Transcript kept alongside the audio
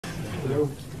Hello.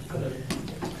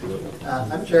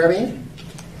 I'm Jeremy.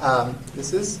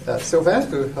 This is Sylvain,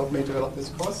 who helped me develop this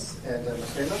course, and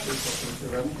Michaela, who's helping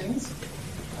to run things.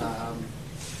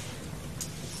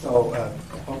 So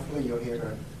hopefully you're here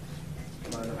to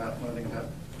learn about learning about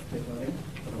deep learning,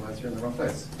 otherwise you're in the wrong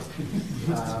place.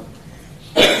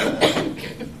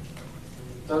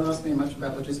 Don't ask me much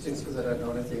about logistics because I don't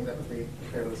know anything. That would be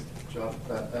Michaela's job,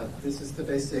 but this is the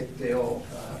basic deal,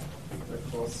 the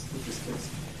course logistics.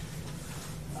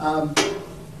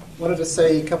 Wanted to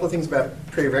say a couple of things about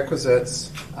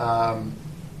prerequisites.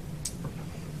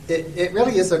 It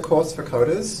really is a course for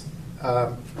coders.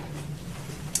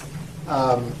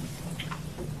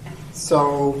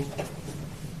 So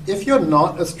if you're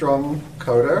not a strong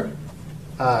coder,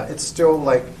 it's still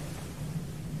like,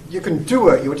 you can do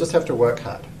it, you would just have to work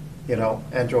hard, you know,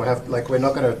 and you'll have, like, we're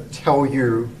not going to tell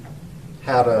you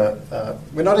how to,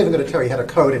 we're not even going to tell you how to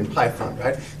code in Python,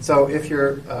 right? So if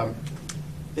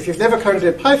you've never coded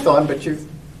in Python, but you've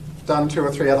done 2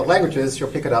 or 3 other languages, you'll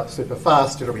pick it up super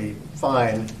fast, it'll be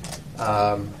fine.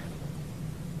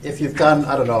 If you've done,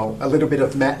 I don't know, a little bit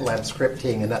of MATLAB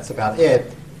scripting and that's about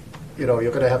it, you know,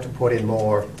 you're going to have to put in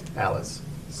more hours.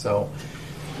 So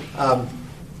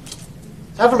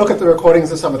have a look at the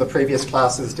recordings of some of the previous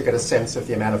classes to get a sense of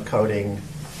the amount of coding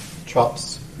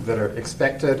chops that are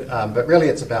expected. But really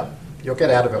it's about, you'll get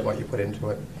out of it what you put into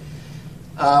it.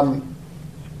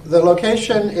 The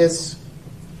location is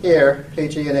here,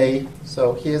 PG&E,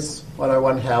 so here's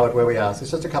 101 Howard where we are. So it's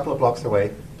just a couple of blocks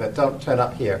away, but don't turn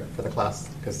up here for the class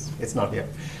because it's not here.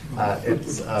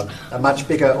 It's a much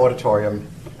bigger auditorium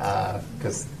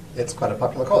because it's quite a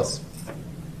popular course.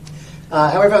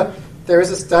 However, there is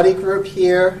a study group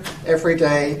here every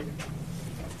day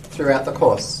throughout the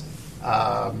course.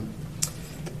 And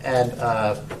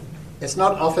it's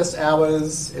not office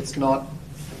hours, it's not,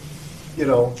 you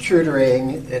know,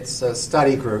 tutoring, it's a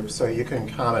study group, so you can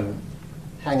come and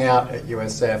hang out at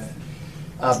USF.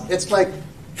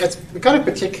 We kind of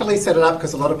particularly set it up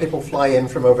because a lot of people fly in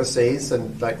from overseas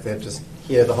and like they're just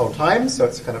here the whole time, so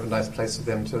it's kind of a nice place for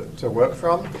them to work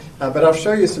from. But I'll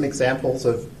show you some examples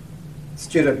of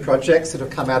student projects that have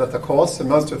come out of the course, and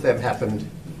most of them happened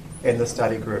in the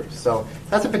study group. So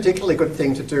that's a particularly good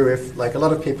thing to do if, like, a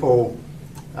lot of people,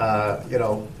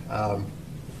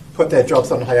 put their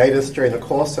jobs on hiatus during the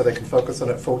course so they can focus on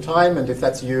it full time, and if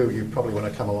that's you, you probably want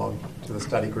to come along to the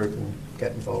study group and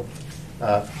get involved.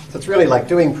 So it's really like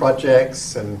doing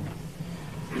projects and,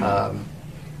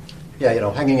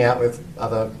 hanging out with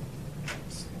other,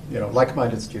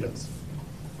 like-minded students.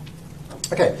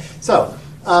 Okay, so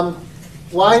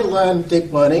why learn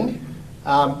deep learning?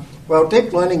 Well,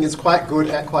 deep learning is quite good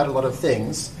at quite a lot of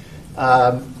things.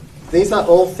 These are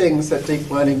all things that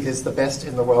deep learning is the best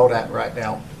in the world at right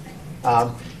now.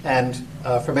 And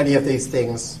for many of these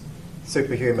things,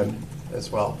 superhuman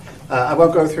as well. I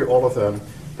won't go through all of them,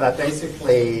 but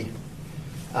basically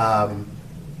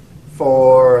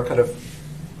for kind of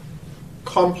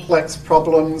complex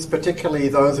problems, particularly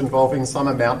those involving some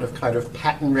amount of kind of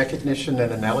pattern recognition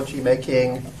and analogy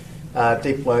making,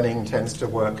 deep learning tends to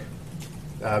work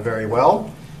very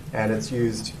well, and it's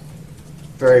used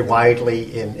very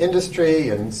widely in industry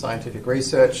and scientific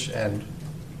research and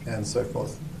so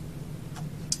forth.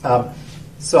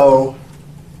 So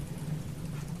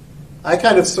I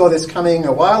kind of saw this coming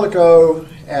a while ago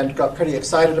and got pretty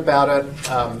excited about it,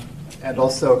 and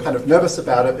also kind of nervous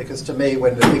about it, because to me,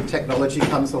 when the big technology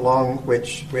comes along,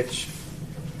 which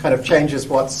kind of changes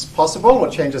what's possible or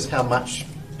changes how much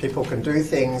people can do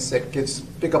things, it gives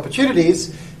big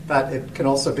opportunities, but it can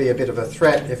also be a bit of a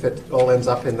threat if it all ends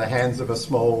up in the hands of a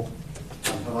small,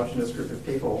 homogeneous group of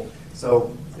people.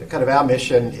 So kind of our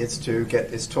mission is to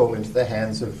get this tool into the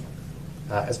hands of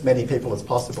as many people as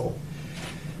possible.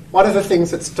 One of the things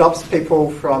that stops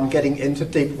people from getting into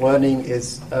deep learning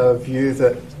is a view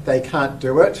that they can't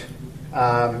do it,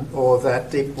 or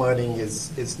that deep learning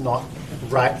is not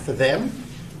right for them.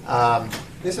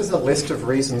 This is a list of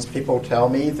reasons people tell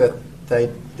me that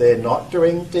they're not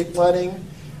doing deep learning.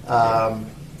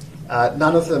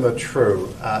 None of them are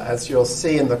true. As you'll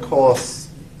see in the course,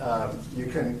 you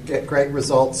can get great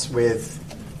results with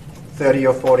 30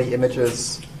 or 40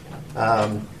 images.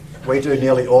 We do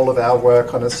nearly all of our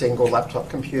work on a single laptop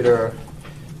computer.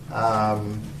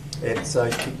 You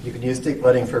can use deep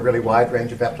learning for a really wide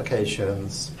range of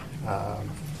applications.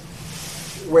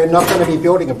 We're not going to be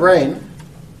building a brain.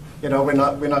 You know, we're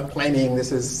not claiming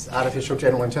this is artificial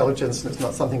general intelligence, and it's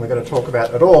not something we're going to talk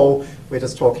about at all. We're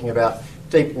just talking about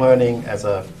deep learning as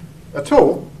a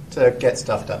tool to get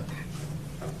stuff done.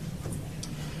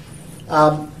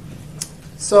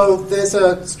 So there's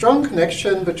a strong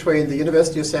connection between the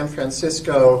University of San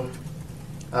Francisco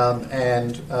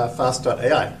and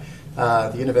Fast.ai.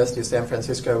 The University of San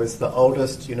Francisco is the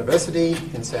oldest university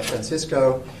in San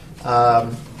Francisco.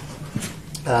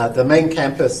 The main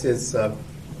campus is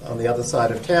on the other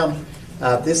side of town.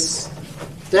 This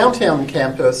downtown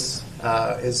campus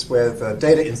is where the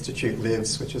Data Institute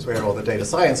lives, which is where all the data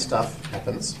science stuff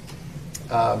happens.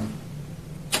 How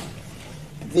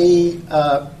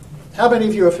many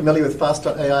of you are familiar with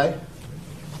Fast.ai?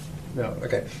 No,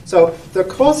 okay. So the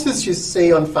courses you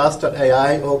see on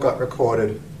Fast.ai all got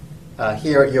recorded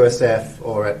here at USF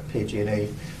or at PG&E.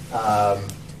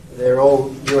 They're all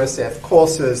USF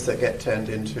courses that get turned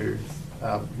into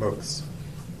MOOCs.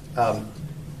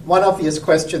 One obvious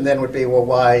question then would be, well,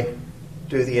 why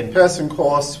do the in-person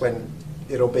course when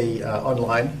it'll be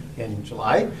online in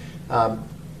July?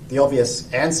 The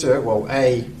obvious answer, well,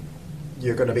 A,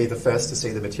 you're going to be the first to see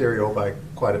the material by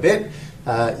quite a bit.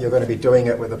 You're going to be doing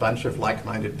it with a bunch of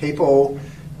like-minded people.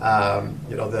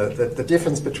 The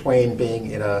difference between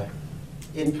being in a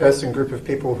in-person group of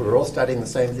people who are all studying the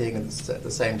same thing at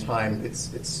the same time,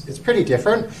 it's pretty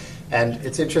different. And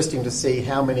it's interesting to see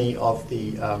how many of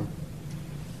the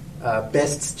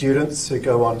best students who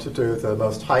go on to do the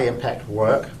most high-impact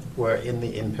work were in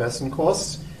the in-person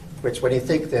course, which when you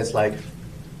think there's like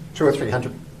 200 or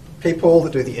 300 people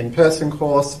that do the in-person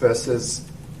course versus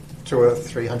 200,000 or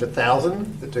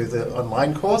 300,000 that do the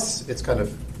online course, it's kind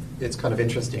of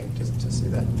interesting to see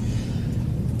that.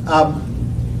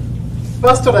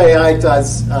 Fast.ai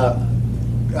does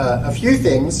a few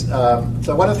things.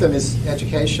 So one of them is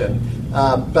education,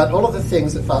 but all of the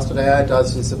things that Fast.ai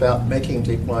does is about making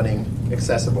deep learning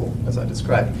accessible, as I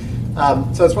described.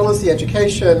 So as well as the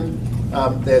education,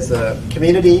 there's a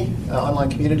community, online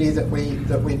community that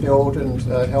we build and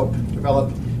help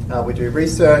develop. We do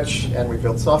research and we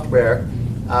build software.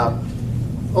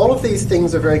 All of these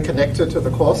things are very connected to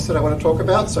the course that I want to talk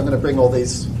about, so I'm going to bring all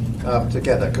these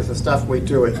together because the stuff we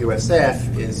do at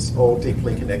USF is all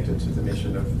deeply connected to the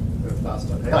mission of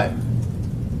Fast.ai.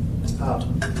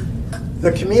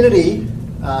 The community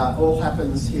all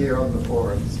happens here on the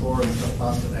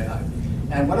forums.fast.ai.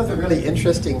 And one of the really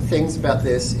interesting things about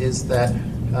this is that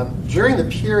during the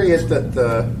period that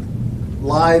the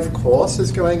live course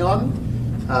is going on,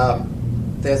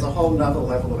 there's a whole nother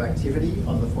level of activity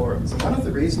on the forums. And one of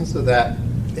the reasons for that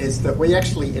is that we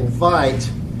actually invite,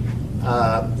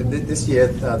 this year,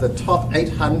 the top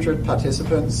 800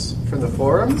 participants from the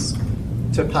forums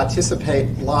to participate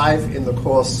live in the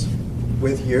course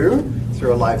with you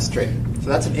through a live stream. So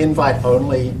that's an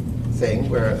invite-only thing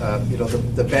where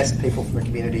the best people from the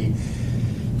community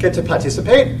get to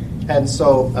participate. And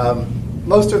so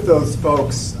most of those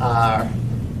folks are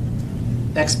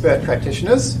expert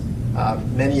practitioners.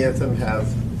 Many of them have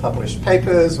published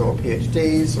papers or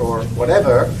PhDs or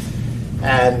whatever.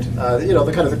 And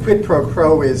the kind of the quid pro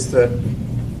quo is that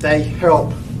they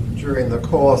help during the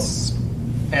course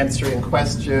answering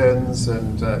questions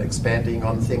and expanding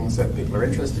on things that people are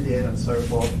interested in and so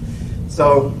forth.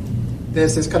 So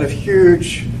there's this kind of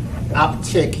huge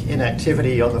uptick in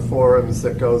activity on the forums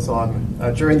that goes on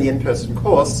during the in-person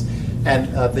course. And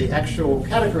the actual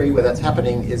category where that's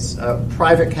happening is a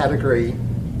private category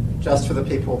just for the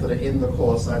people that are in the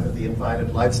course, either the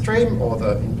invited live stream or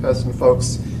the in-person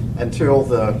folks, until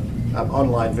the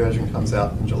online version comes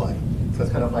out in July. So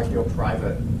it's kind of like your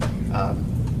private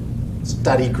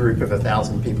study group of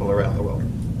 1,000 people around the world.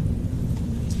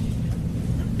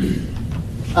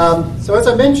 So as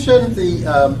I mentioned, the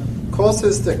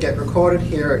courses that get recorded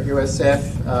here at USF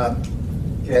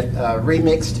get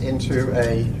remixed into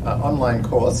a online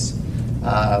course.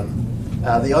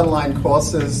 The online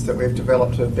courses that we've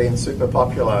developed have been super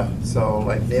popular, so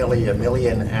like nearly 1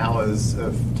 million hours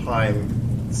of time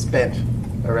spent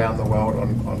around the world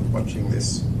on watching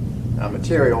this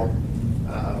material,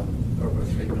 over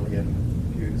 3 million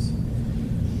views.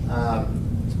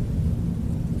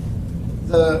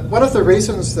 One of the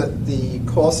reasons that the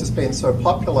course has been so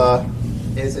popular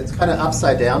is it's kind of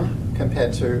upside down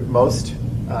compared to most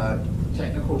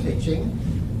technical teaching,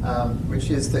 which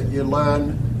is that you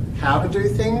learn how to do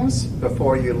things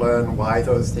before you learn why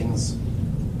those things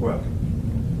work.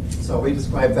 So we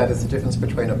describe that as the difference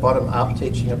between a bottom-up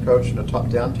teaching approach and a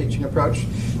top-down teaching approach.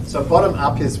 So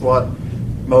bottom-up is what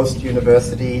most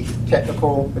university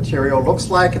technical material looks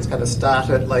like. It's kind of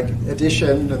started like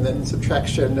addition and then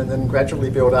subtraction and then gradually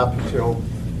build up until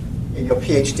in your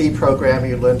PhD program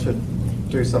you learn to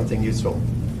do something useful.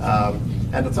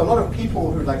 And it's a lot of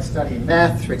people who like study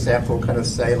math, for example, kind of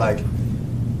say like,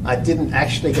 I didn't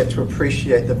actually get to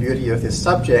appreciate the beauty of this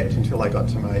subject until I got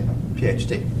to my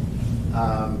PhD.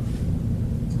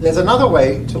 There's another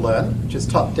way to learn, which is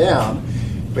top-down,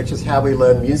 which is how we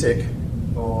learn music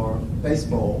or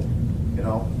baseball, you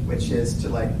know, which is to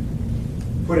like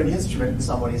put an instrument in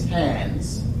somebody's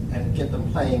hands and get them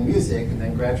playing music, and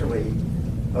then gradually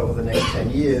over the next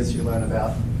 10 years you learn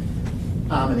about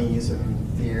harmonies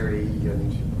and theory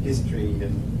and history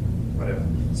and whatever.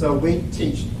 So we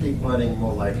teach deep learning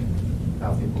more like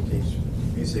how people teach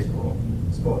music or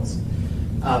sports.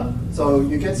 So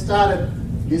you get started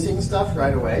using stuff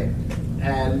right away,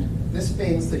 and this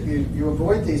means that you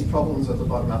avoid these problems of the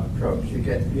bottom-up approach. You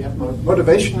have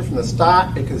motivation from the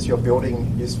start because you're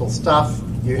building useful stuff.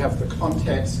 You have the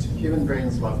context. Human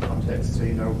brains love context, so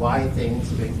you know why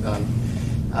things are being done.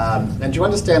 And you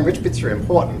understand which bits are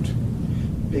important,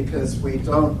 because we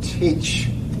don't teach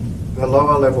the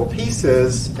lower level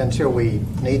pieces until we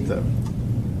need them.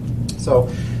 So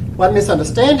one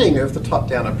misunderstanding of the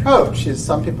top-down approach is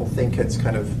some people think it's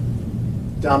kind of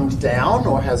dumbed down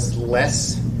or has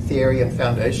less theory and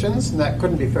foundations, and that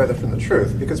couldn't be further from the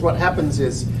truth, because what happens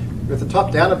is with the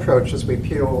top-down approach, as we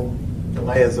peel the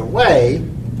layers away,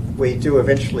 we do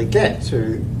eventually get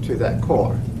to that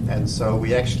core. And so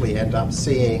we actually end up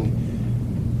seeing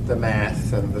the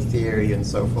math and the theory and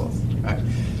so forth. Right?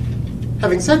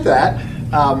 Having said that,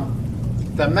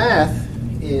 the math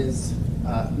is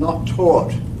not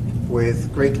taught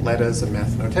with Greek letters and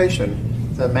math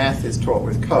notation. The math is taught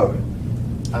with code.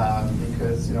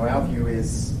 Because our view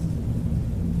is,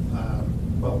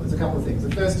 well, there's a couple of things.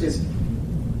 The first is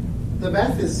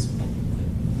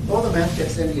all the math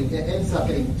ends up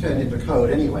getting turned into code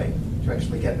anyway to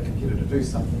actually get the computer to do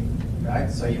something, right?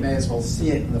 So you may as well see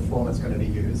it in the form it's going to be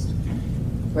used.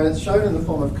 When it's shown in the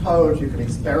form of code, you can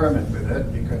experiment with it.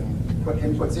 You can put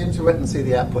inputs into it and see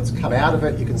the outputs come out of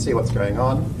it. You can see what's going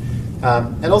on.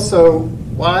 And also,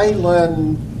 why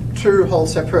learn two whole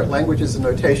separate languages and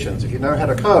notations? If you know how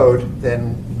to code,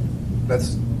 then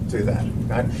let's do that,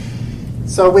 right?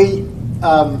 So we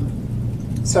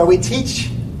teach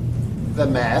the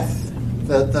math,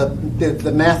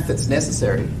 the math that's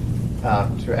necessary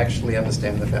to actually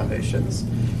understand the foundations.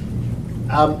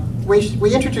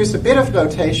 We introduce a bit of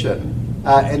notation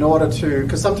in order to,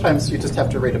 because sometimes you just have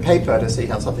to read a paper to see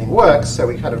how something works, so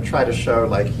we kind of try to show,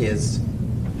 like, here's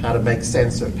how to make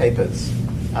sense of papers.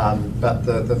 But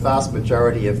the vast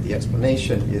majority of the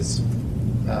explanation is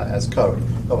as code.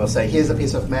 But we'll say, here's a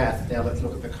piece of math, now let's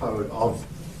look at the code of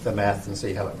the math and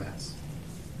see how it maths.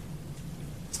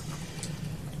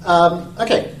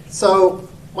 Okay, so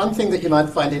one thing that you might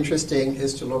find interesting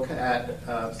is to look at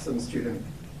some student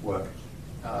work.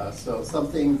 So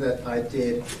something that I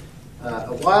did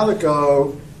a while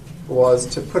ago was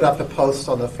to put up a post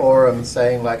on the forum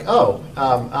saying, like,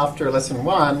 after lesson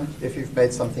 1, if you've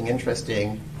made something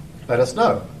interesting, let us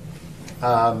know.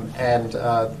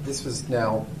 This was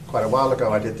now quite a while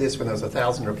ago. I did this when there was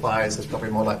 1,000 replies. There's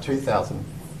probably more like 2,000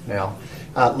 now.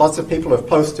 Lots of people have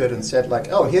posted and said, like,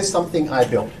 here's something I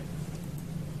built.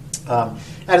 And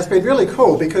it's been really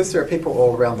cool because there are people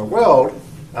all around the world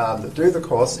that do the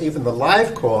course, even the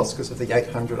live course, because of the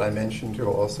 800 I mentioned who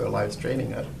are also live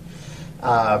streaming it.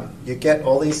 You get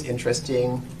all these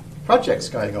interesting projects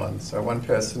going on. So one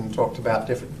person talked about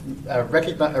a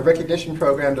recognition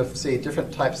program to see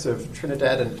different types of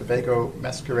Trinidad and Tobago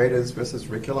masqueraders versus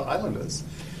regular islanders.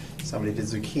 Somebody did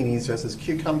zucchinis versus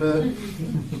cucumber.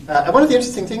 And one of the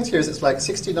interesting things here is it's like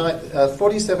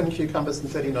 47 cucumbers and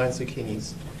 39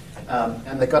 zucchinis.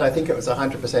 And they got, I think it was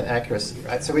 100% accuracy,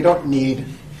 right? So we don't need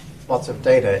lots of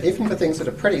data, even for things that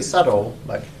are pretty subtle,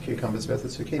 like cucumbers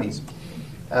versus zucchinis.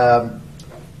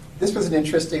 This was an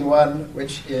interesting one,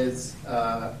 which is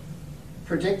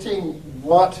predicting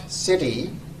what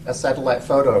city a satellite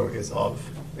photo is of,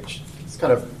 which is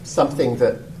kind of something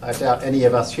that I doubt any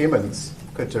of us humans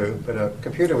could do, but a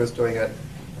computer was doing it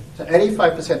to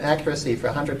 85% accuracy for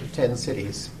 110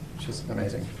 cities, which is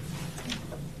amazing.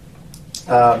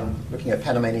 Looking at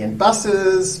Panamanian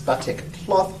buses, batik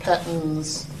cloth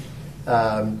patterns,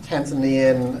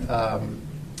 Tanzanian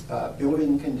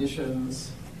building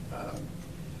conditions.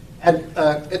 And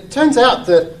it turns out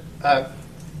that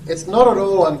it's not at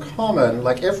all uncommon.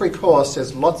 Like, every course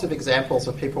has lots of examples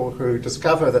of people who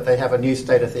discover that they have a new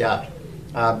state of the art.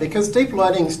 Because deep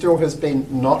learning still has been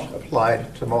not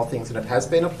applied to more things than it has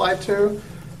been applied to.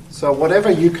 So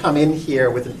whatever you come in here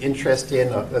with an interest in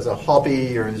as a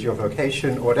hobby or as your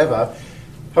vocation or whatever,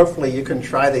 hopefully you can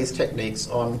try these techniques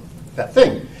on that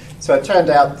thing. So it turned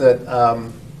out that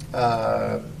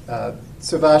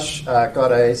Suvash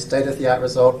got a state-of-the-art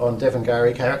result on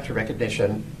Devanagari character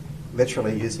recognition,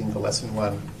 literally using the lesson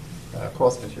 1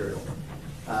 course material.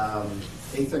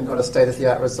 Ethan got a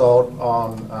state-of-the-art result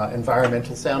on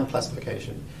environmental sound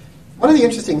classification. One of the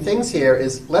interesting things here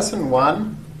is lesson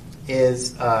 1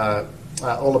 is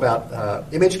all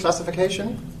about image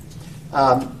classification.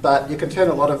 But you can turn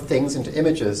a lot of things into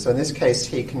images. So in this case,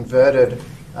 he converted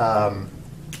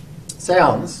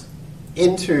sounds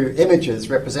into images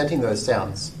representing those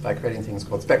sounds by creating things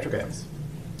called spectrograms.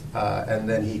 And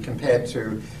then he compared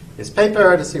to his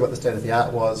paper to see what the state of the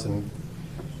art was, and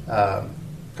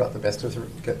got the best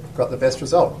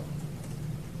result.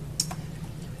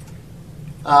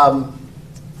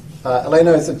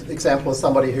 Elena is an example of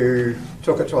somebody who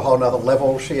took it to a whole nother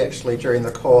level. She actually, during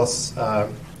the course,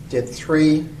 did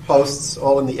 3 posts,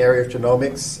 all in the area of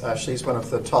genomics. She's one of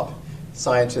the top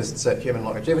scientists at Human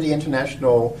Longevity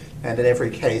International, and in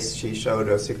every case she showed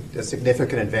a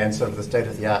significant advance over the state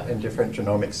of the art in different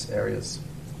genomics areas.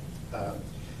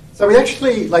 So we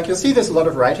actually, like, you'll see there's a lot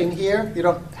of writing here. You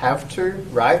don't have to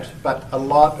write, but a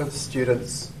lot of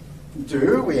students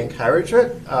do. We encourage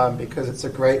it because it's a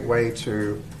great way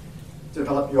to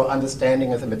develop your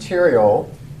understanding of the material,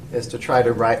 is to try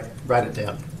to write it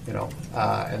down, you know.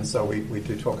 And so we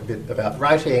do talk a bit about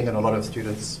writing, and a lot of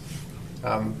students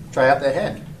try out their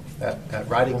hand at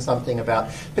writing something about,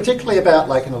 particularly about,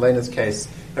 like in Elena's case,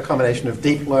 a combination of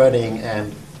deep learning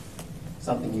and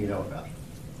something you know about.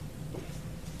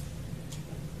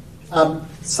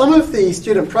 Some of the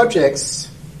student projects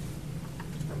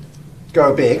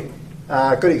go big.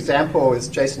 A good example is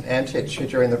Jason Antich, who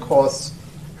during the course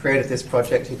created this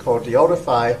project he called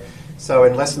Deoldify. So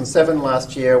in lesson 7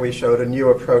 last year, we showed a new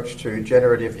approach to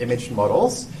generative image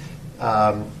models,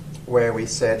 where we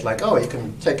said, like, oh, you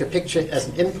can take a picture as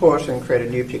an input and create a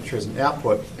new picture as an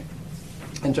output.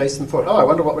 And Jason thought, oh, I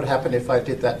wonder what would happen if I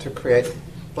did that to create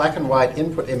black and white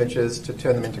input images to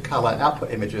turn them into color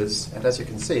output images. And as you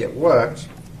can see, it worked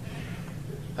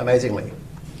amazingly.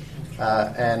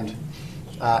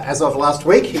 As of last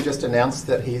week, he just announced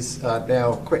that he's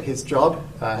now quit his job.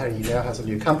 He now has a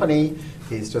new company.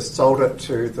 He's just sold it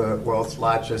to the world's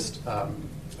largest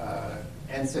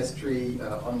ancestry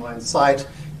online site.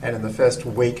 And in the first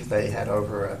week, they had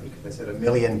over, I think they said, 1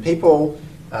 million people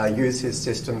use his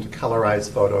system to colorize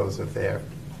photos of their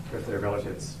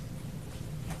relatives.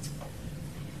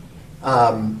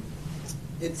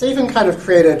 It's even kind of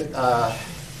created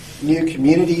new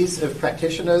communities of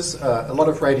practitioners. A lot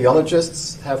of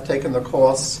radiologists have taken the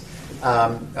course.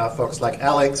 Folks like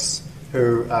Alex,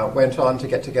 who went on to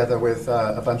get together with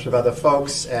a bunch of other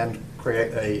folks and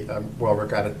create a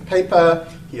well-regarded paper.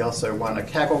 He also won a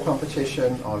Kaggle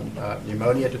competition on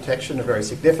pneumonia detection, a very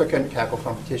significant Kaggle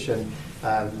competition.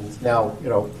 He's now, you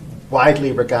know,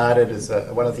 widely regarded as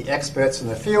one of the experts in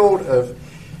the field of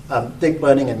deep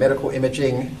learning and medical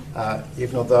imaging,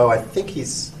 even although I think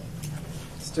he's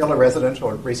still a resident,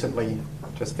 or recently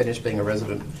just finished being a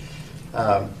resident.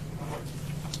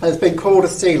 It's been cool to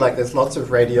see, like, there's lots of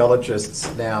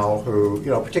radiologists now who, you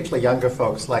know, particularly younger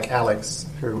folks like Alex,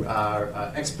 who are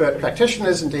expert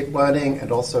practitioners in deep learning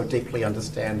and also deeply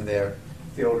understand their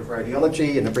field of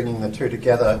radiology, and are bringing the two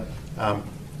together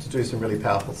to do some really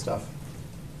powerful stuff.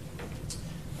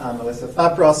 Melissa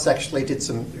Fabros actually did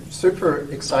some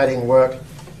super exciting work.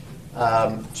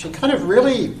 She kind of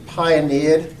really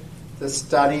pioneered the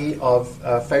study of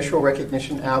facial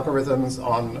recognition algorithms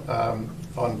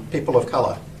on people of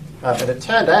color. And it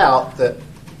turned out that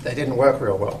they didn't work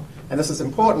real well. And this is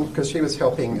important because she was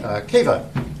helping Kiva,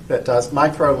 that does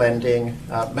micro-lending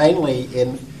mainly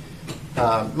in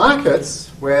markets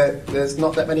where there's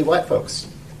not that many white folks.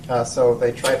 So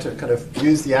they tried to kind of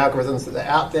use the algorithms that are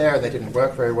out there, and they didn't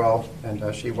work very well.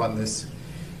 And she won this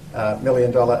 $1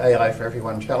 million AI for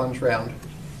Everyone challenge round.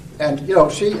 And you know,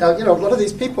 a lot of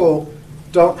these people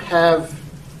don't have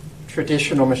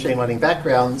traditional machine learning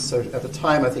backgrounds. So at the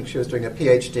time, I think she was doing a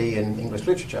PhD in English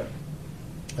literature.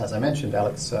 As I mentioned,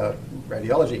 Alex,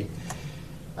 radiology.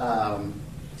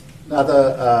 Another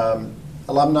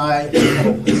alumni,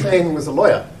 Hussein, was a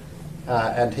lawyer,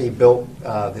 and he built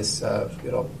this,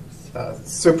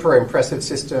 super impressive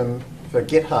system for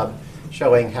GitHub,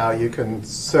 showing how you can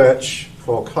search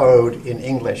for code in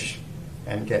English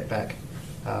and get back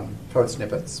code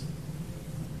snippets.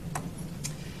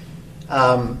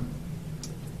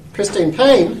 Christine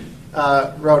Payne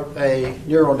wrote a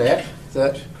neural net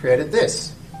that created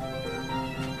this.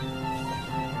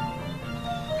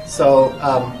 So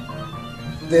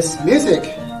this music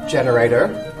generator,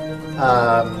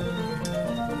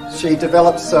 she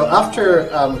developed, so after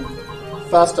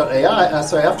Fast.ai,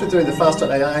 after doing the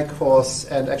Fast.ai course,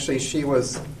 and actually she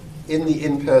was in the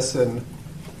in-person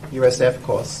USF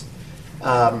course,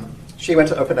 she went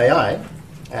to OpenAI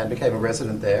and became a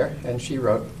resident there, and she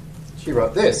wrote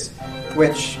this,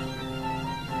 which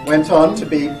went on to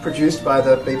be produced by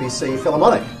the BBC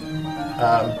Philharmonic.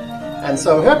 And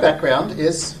so her background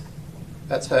is,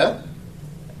 that's her,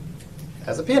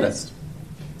 as a pianist.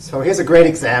 So here's a great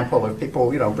example of people,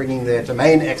 bringing their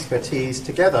domain expertise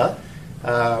together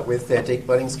with their deep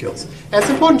learning skills. And it's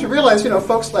important to realize,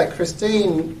 folks like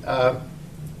Christine,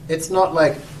 it's not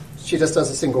like she just does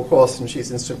a single course and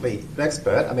she's instantly an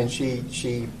expert. I mean,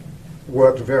 she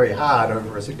worked very hard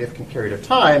over a significant period of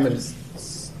time and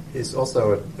is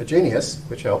also a genius,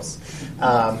 which helps.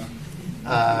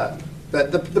 But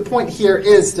the point here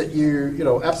is that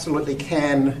you absolutely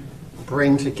can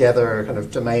bring together kind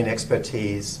of domain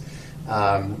expertise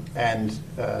and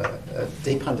a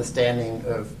deep understanding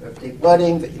of deep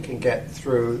learning that you can get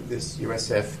through this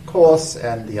USF course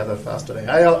and the other Faster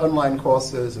AI online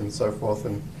courses and so forth,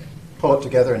 and pull it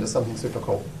together into something super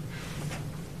cool.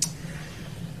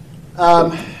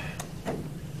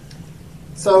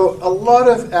 So a lot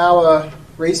of our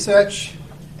research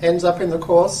ends up in the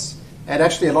course, and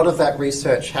actually a lot of that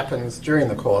research happens during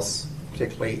the course,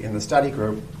 particularly in the study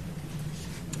group.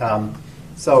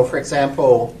 So for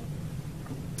example,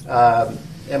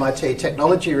 MIT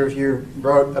Technology Review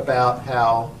wrote about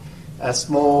how a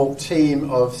small team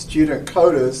of student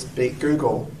coders beat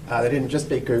Google. They didn't just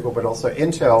beat Google, but also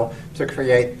Intel, to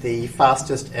create the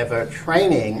fastest ever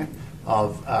training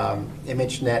of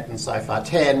ImageNet and Cypher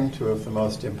 10, two of the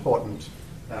most important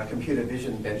computer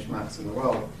vision benchmarks in the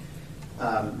world.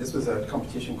 This was a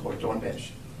competition called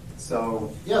Dawnbench.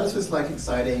 So yeah, this was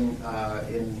exciting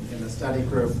in the study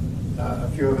group. A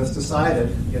few of us decided,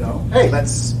 hey,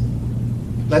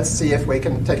 let's see if we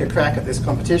can take a crack at this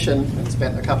competition, and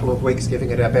spent a couple of weeks giving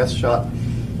it our best shot.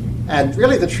 And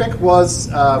really the trick was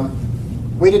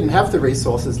we didn't have the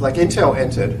resources. Like Intel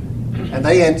entered, and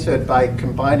they entered by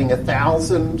combining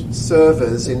 1,000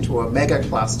 servers into a mega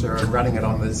cluster and running it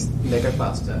on this mega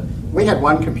cluster. We had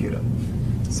one computer.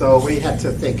 So we had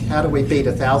to think, how do we beat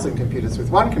 1,000 computers with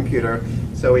one computer?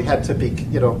 So we had to be,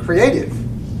 creative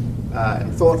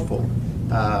and thoughtful.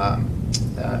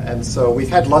 And so we've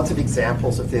had lots of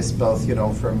examples of this, both,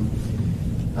 from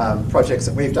projects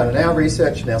that we've done in our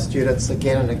research, and our students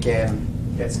again and again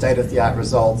get state-of-the-art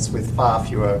results with far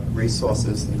fewer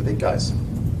resources than the big guys.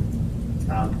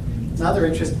 Another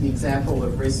interesting example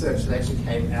of research that actually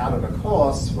came out of a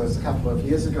course was a couple of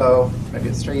years ago, maybe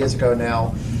it's 3 years ago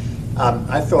now.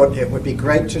 I thought it would be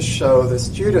great to show the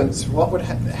students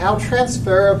how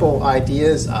transferable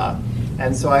ideas are.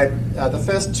 And so the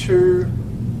first two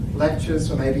lectures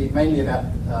were mainly about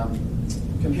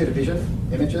computer vision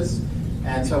images.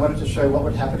 And so I wanted to show what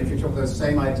would happen if you took those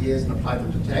same ideas and applied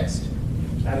them to text.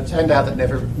 And it turned out that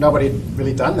nobody had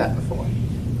really done that before.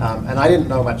 And I didn't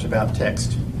know much about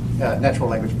text, natural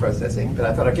language processing, but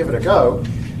I thought I'd give it a go.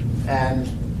 And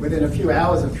within a few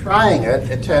hours of trying it,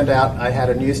 it turned out I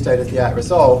had a new state-of-the-art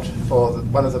result for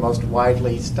one of the most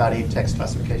widely studied text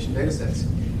classification datasets.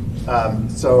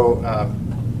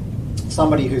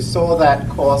 Somebody who saw that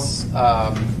course,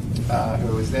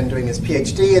 who was then doing his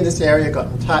PhD in this area, got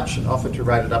in touch and offered to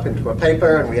write it up into a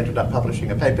paper, and we ended up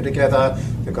publishing a paper together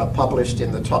that got published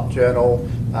in the top journal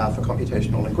for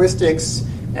computational linguistics,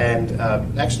 and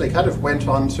actually kind of went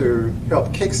on to help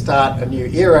kickstart a new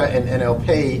era in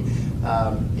NLP.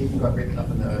 Even got written up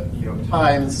in the New York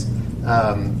Times.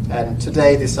 And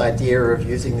today this idea of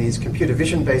using these computer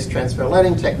vision-based transfer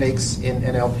learning techniques in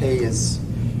NLP is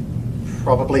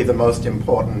probably the most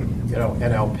important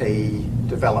NLP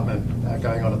development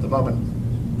going on at the moment.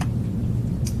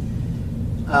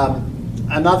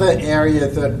 Another area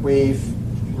that we've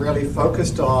really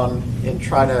focused on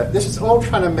this is all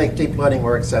trying to make deep learning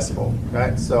more accessible,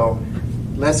 right? So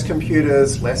less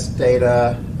computers, less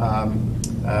data,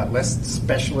 less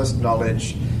specialist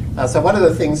knowledge. So one of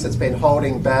the things that's been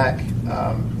holding back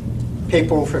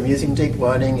people from using deep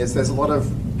learning is there's a lot of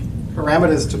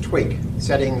parameters to tweak,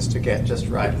 settings to get just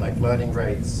right, like learning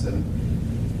rates and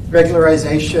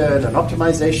regularization and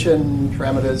optimization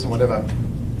parameters and whatever.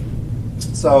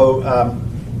 So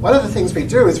one of the things we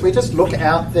do is we just look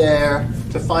out there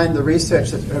to find the research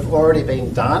that have already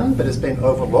been done but has been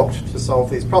overlooked to solve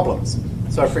these problems.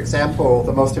 So for example,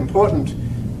 the most important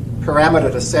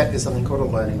parameter to set is something called a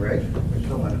learning rate, which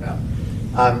we'll learn about.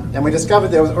 And we discovered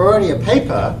there was already a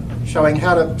paper showing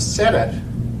how to set it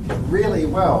really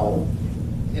well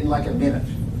in like a minute.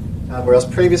 Whereas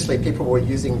previously people were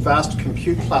using vast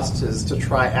compute clusters to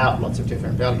try out lots of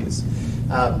different values.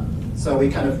 So we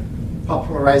kind of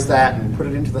popularized that and put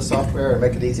it into the software and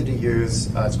make it easy to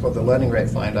use. It's called the Learning Rate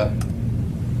Finder.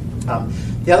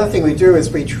 The other thing we do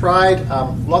is we tried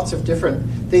lots of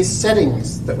these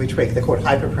settings that we tweak, they're called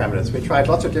hyperparameters. We tried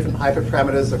lots of different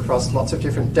hyperparameters across lots of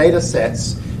different data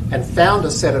sets and found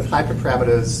a set of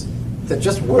hyperparameters that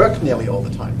just work nearly all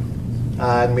the time.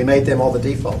 And we made them all the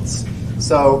defaults.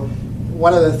 So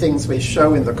one of the things we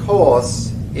show in the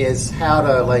course is how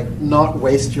to like not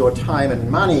waste your time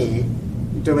and money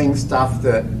doing stuff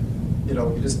that you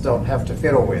just don't have to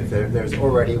fiddle with. There's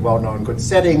already well-known good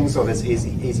settings, or there's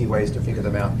easy ways to figure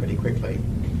them out pretty quickly.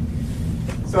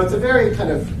 So it's a very kind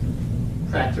of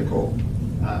practical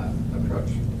approach.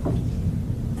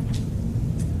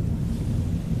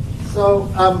 So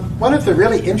one of the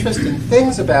really interesting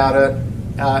things about it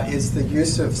is the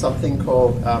use of something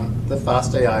called the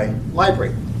FastAI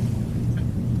library.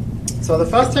 So the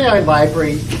FastAI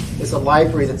library is a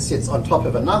library that sits on top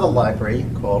of another library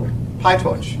called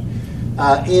PyTorch.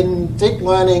 In deep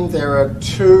learning, there are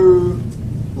two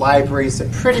libraries that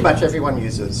pretty much everyone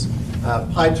uses,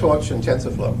 PyTorch and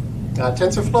TensorFlow.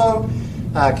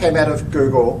 TensorFlow came out of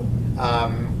Google.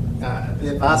 They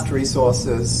had vast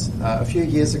resources a few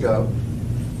years ago.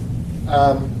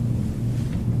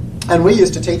 And we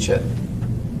used to teach it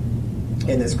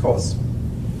in this course.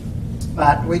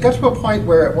 But we got to a point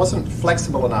where it wasn't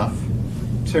flexible enough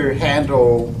to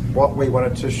handle what we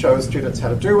wanted to show students how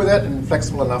to do with it, and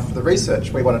flexible enough for the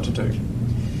research we wanted to do.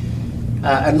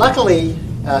 And luckily,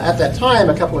 at that time,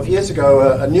 a couple of years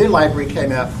ago, a new library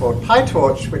came out called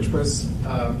PyTorch, which was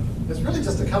really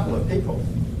just a couple of people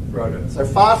wrote it, so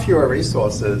far fewer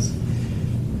resources.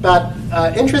 But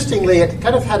interestingly, it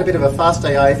kind of had a bit of a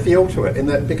FastAI feel to it, in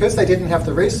that because they didn't have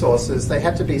the resources, they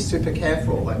had to be super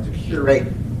careful, like to curate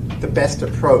the best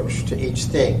approach to each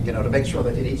thing, to make sure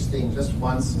they did each thing just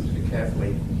once and to do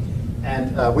carefully.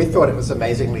 And we thought it was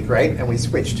amazingly great, and we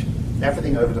switched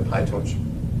everything over to PyTorch.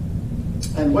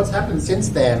 And what's happened since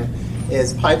then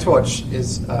is PyTorch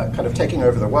is kind of taking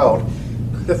over the world.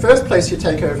 The first place you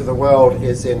take over the world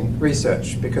is in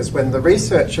research, because when the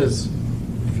researchers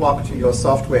flock to your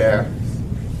software,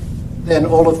 then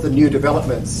all of the new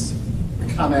developments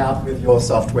come out with your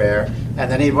software,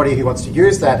 and then anybody who wants to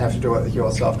use that have to do it with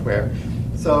your software.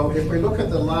 So if we look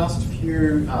at the last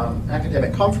few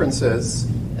academic conferences,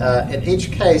 in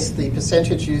each case, the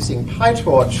percentage using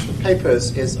PyTorch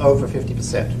papers is over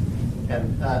 50%.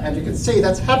 And you can see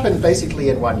that's happened basically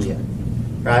in 1 year,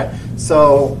 right?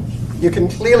 So you can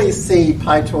clearly see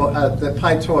that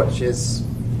PyTorch is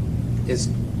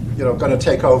going to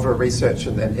take over research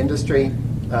and then industry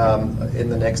in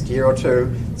the next year or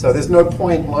two. So there's no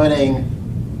point learning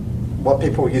what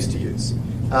people used to use.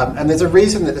 And there's a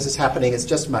reason that this is happening. It's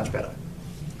just much better.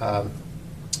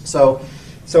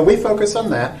 So we focus on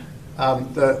that.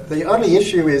 The only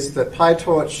issue is that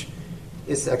PyTorch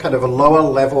is a kind of a lower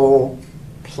level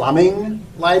plumbing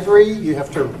library. You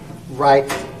have to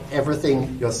write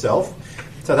everything yourself.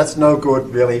 So that's no good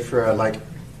really for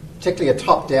particularly a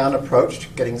top-down approach to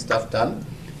getting stuff done.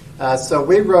 So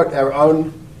we wrote our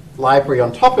own library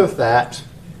on top of that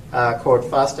called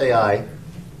FastAI,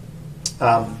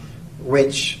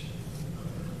 which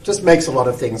just makes a lot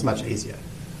of things much easier.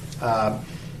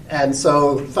 And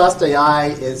so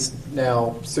FastAI is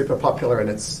now super popular in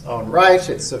its own right.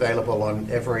 It's available on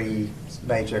every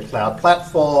major cloud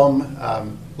platform.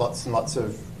 Lots and lots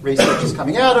of research is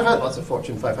coming out of it. Lots of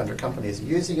Fortune 500 companies are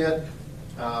using it.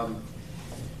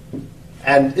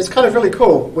 And it's kind of really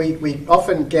cool. We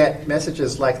often get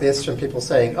messages like this from people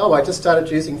saying, oh, I just started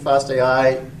using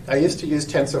FastAI. I used to use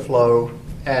TensorFlow,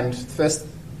 and the first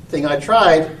thing I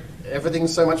tried,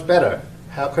 everything's so much better.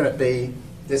 How can it be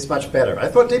this much better? I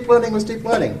thought deep learning was deep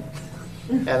learning.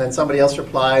 And then somebody else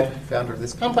replied, founder of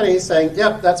this company, saying,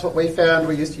 yep, that's what we found.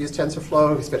 We used to use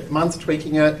TensorFlow. We spent months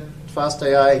tweaking it.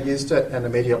 FastAI used it and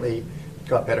immediately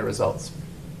got better results.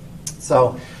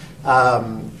 So,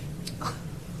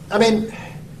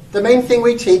 the main thing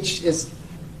we teach is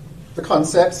the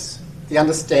concepts, the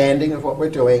understanding of what we're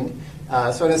doing.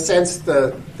 So in a sense,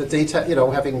 the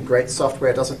detail, having great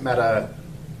software doesn't matter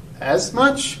as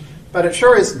much, but it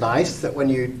sure is nice that when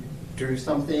you do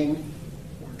something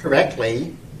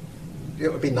correctly,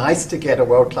 it would be nice to get a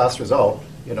world-class result,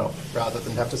 rather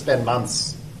than have to spend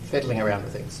months fiddling around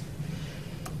with things.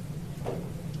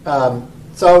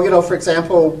 So, for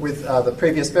example, with the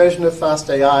previous version of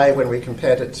FastAI, when we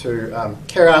compared it to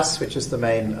Keras, which is the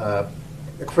main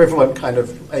equivalent kind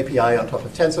of API on top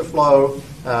of TensorFlow,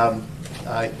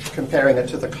 comparing it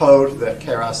to the code that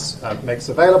Keras makes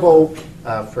available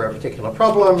for a particular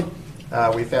problem,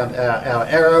 we found our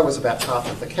error was about half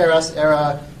of the Keras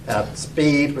error.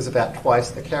 Speed was about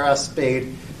twice the Keras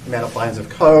speed. The amount of lines of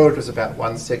code was about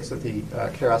 1/6 of the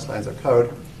Keras lines of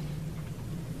code.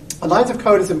 And lines of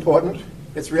code is important.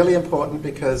 It's really important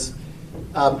because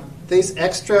these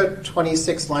extra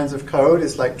 26 lines of code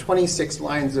is like 26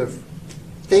 lines of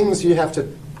things you have to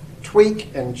tweak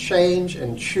and change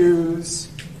and choose,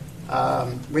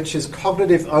 which is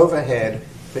cognitive overhead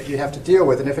that you have to deal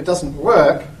with. And if it doesn't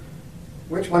work,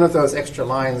 which one of those extra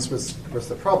lines was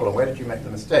the problem? Where did you make the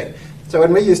mistake? So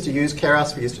when we used to use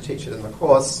Keras, we used to teach it in the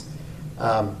course,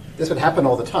 this would happen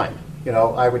all the time. You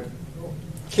know, I would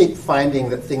keep finding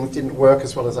that things didn't work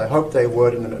as well as I hoped they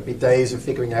would, and then it would be days of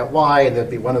figuring out why, and there'd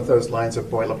be one of those lines of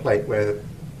boilerplate where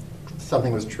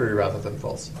something was true rather than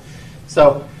false.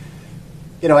 So,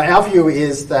 you know, our view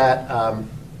is that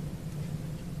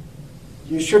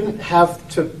you shouldn't have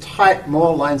to type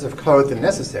more lines of code than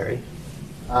necessary,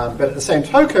 but at the same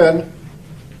token,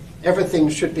 everything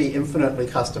should be infinitely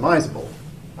customizable.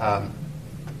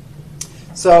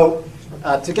 So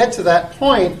to get to that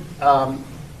point,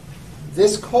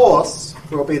 this course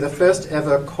will be the first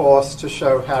ever course to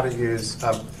show how to use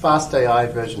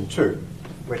FastAI version 2,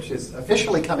 which is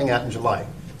officially coming out in July.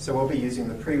 So we'll be using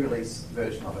the pre-release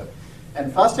version of it.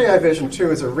 And FastAI version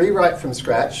 2 is a rewrite from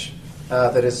scratch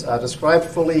that is described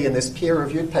fully in this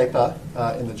peer-reviewed paper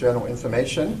in the journal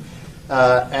Information,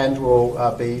 and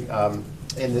will be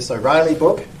in this O'Reilly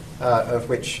book, of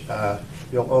which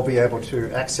you'll all be able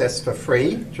to access for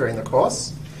free during the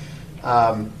course.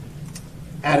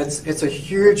 And it's a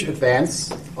huge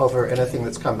advance over anything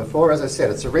that's come before. As I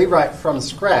said, it's a rewrite from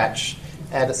scratch,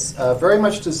 and it's very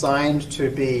much designed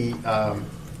to be,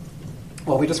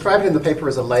 well, we describe it in the paper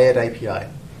as a layered API.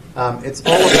 It's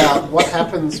all about what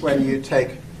happens when you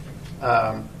take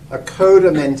a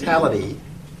coder mentality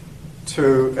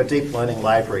to a deep learning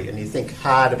library, and you think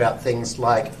hard about things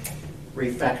like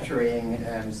refactoring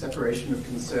and separation of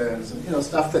concerns, and, you know,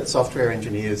 stuff that software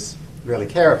engineers really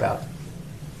care about.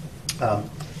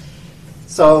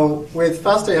 So with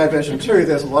FastAI version 2,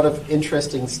 there's a lot of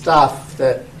interesting stuff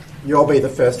that you'll be the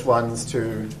first ones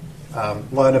to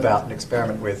learn about and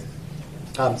experiment with.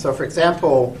 So for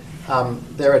example,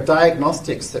 there are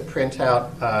diagnostics that print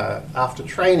out after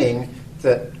training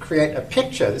that create a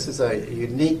picture. This is a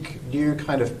unique new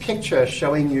kind of picture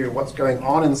showing you what's going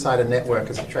on inside a network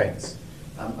as it trains.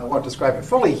 I won't describe it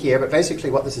fully here, but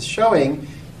basically what this is showing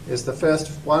is the first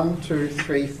 1, 2,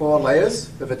 3, 4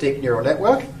 layers of a deep neural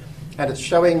network, and it's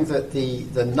showing that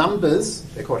the numbers,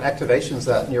 they're called activations of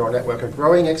that neural network, are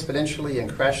growing exponentially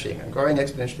and crashing, and growing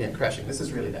exponentially and crashing. This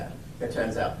is really bad, it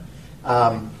turns out.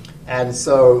 And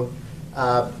so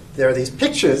there are these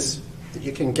pictures that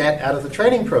you can get out of the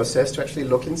training process to actually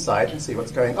look inside and see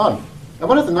what's going on. And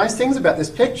one of the nice things about this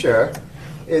picture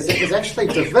is it was actually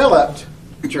developed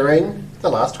during the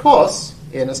last course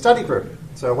in a study group.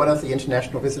 So one of the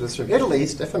international visitors from Italy,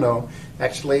 Stefano,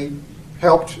 actually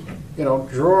helped, you know,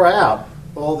 draw out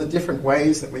all the different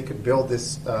ways that we could build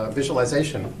this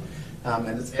visualization,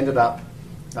 and it's ended up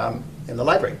in the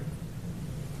library.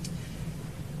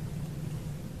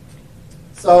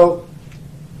 So,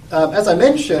 as I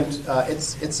mentioned,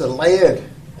 it's a layered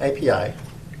API,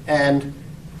 and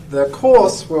the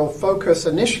course will focus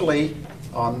initially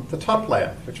on the top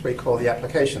layer, which we call the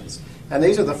applications. And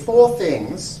these are the 4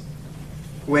 things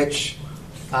which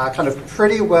are kind of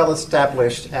pretty well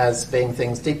established as being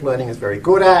things deep learning is very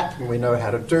good at, and we know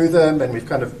how to do them, and we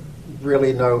kind of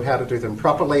really know how to do them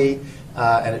properly,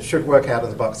 and it should work out of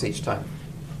the box each time.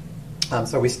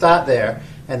 So we start there,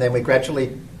 and then we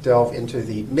gradually delve into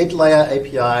the mid-layer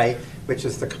API, which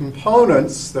is the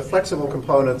components, the flexible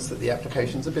components that the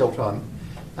applications are built on.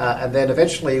 And then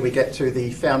eventually we get to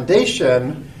the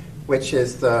foundation, which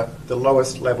is the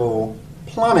lowest level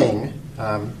plumbing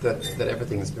that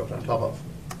everything is built on top of.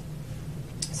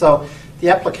 So the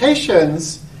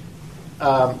applications,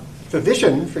 for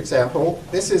vision, for example,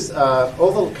 this is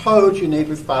all the code you need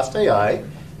with FastAI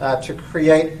to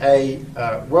create a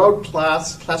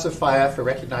world-class classifier for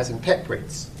recognizing pet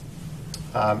breeds.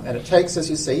 And it takes, as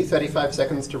you see, 35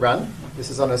 seconds to run. This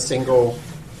is on a single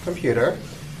computer.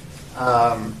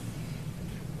 And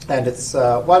it's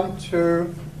 1,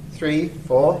 2, 3,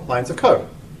 4 lines of code.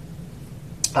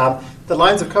 The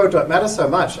lines of code don't matter so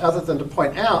much other than to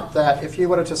point out that if you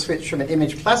wanted to switch from an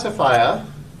image classifier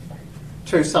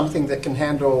to something that can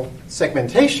handle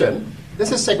segmentation,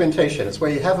 this is segmentation. It's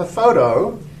where you have a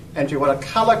photo and you want to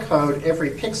color code every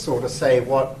pixel to say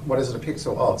what is it a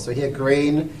pixel of. So here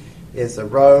green is a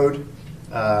road,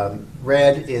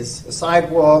 red is a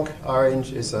sidewalk,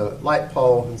 orange is a light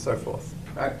pole, and so forth.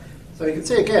 Right? So you can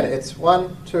see again, it's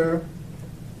 1, 2,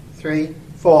 3,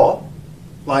 4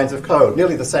 lines of code,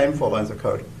 nearly the same 4 lines of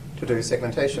code to do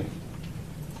segmentation.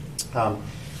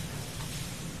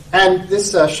 And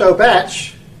this show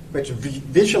batch, which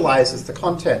visualizes the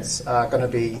contents, are going to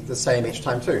be the same each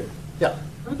time too. Yeah?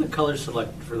 How are the colors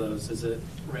selected for those? Is it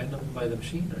random by the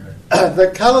machine? Or? The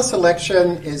color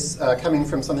selection is coming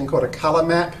from something called a color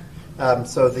map,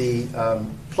 So the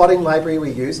plotting library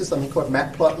we use is something called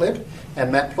matplotlib,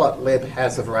 and matplotlib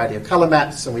has a variety of color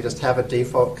maps, and we just have a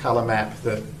default color map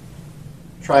that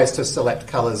tries to select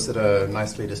colors that are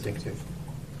nicely distinctive.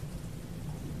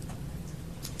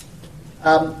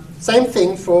 Same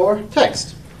thing for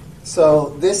text.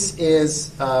 So this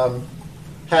is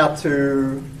how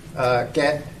to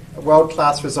get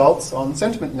world-class results on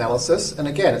sentiment analysis, and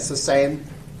again, it's the same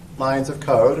lines of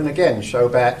code, and again, show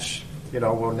batch,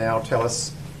 will now tell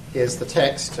us here's the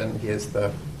text and here's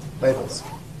the labels.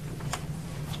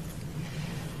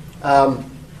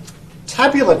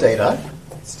 Tabular data,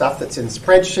 stuff that's in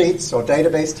spreadsheets or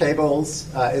database tables,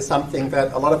 is something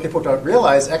that a lot of people don't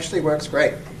realize actually works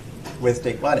great with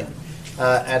deep learning.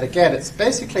 And again, it's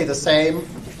basically the same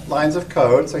lines of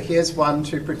code. So here's one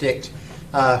to predict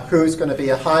who's going to be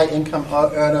a high-income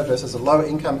earner versus a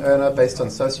low-income earner based on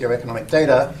socioeconomic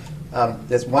data.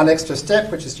 There's one extra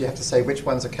step, which is you have to say which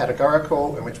ones are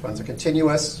categorical and which ones are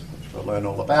continuous, which we'll learn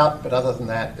all about. But other than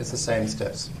that, it's the same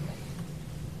steps.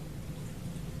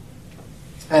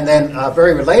 And then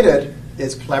very related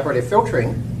is collaborative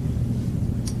filtering.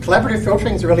 Collaborative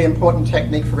filtering is a really important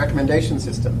technique for recommendation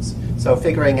systems. So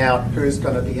figuring out who's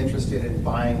going to be interested in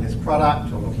buying this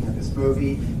product or looking at this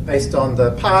movie based on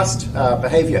the past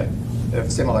behavior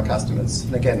of similar customers.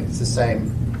 And again, it's the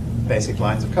same basic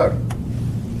lines of code.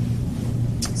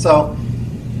 So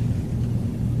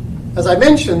as I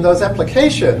mentioned, those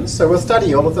applications, so we'll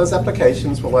study all of those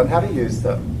applications, we'll learn how to use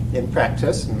them in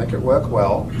practice and make it work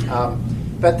well.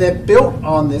 But they're built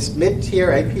on this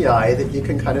mid-tier API that you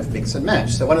can kind of mix and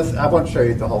match. So I won't show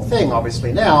you the whole thing,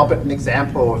 obviously, now, but an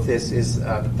example of this is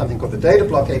something called the data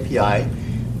block API,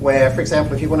 where, for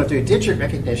example, if you want to do digit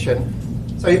recognition,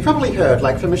 so you've probably heard,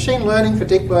 like for machine learning, for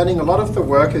deep learning, a lot of the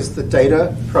work is the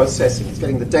data processing. It's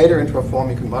getting the data into a form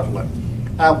you can model it.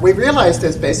 We realized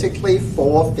there's basically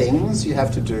 4 things you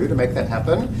have to do to make that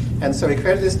happen. And so we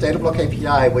created this data block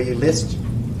API where you list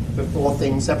the 4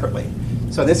 things separately.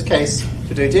 So in this case,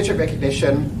 to do digit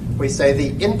recognition, we say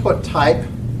the input type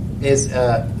is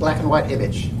a black and white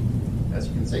image, as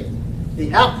you can see.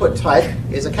 The output type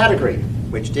is a category.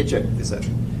 Which digit is it?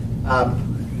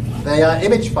 They are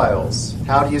image files.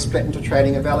 How do you split into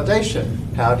training and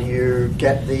validation? How do you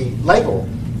get the label?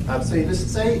 So you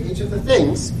just say each of the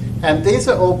things, and these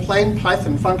are all plain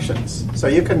Python functions. So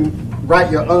you can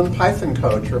write your own Python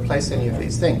code to replace any of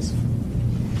these things.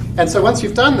 And so once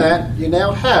you've done that, you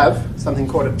now have something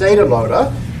called a data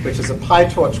loader, which is a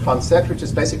PyTorch concept, which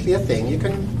is basically a thing you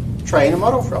can train a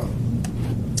model from.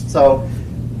 So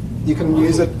you can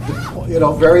use a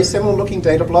very similar looking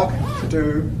data block to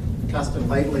do custom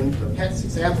labeling for the pets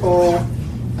example,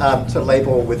 to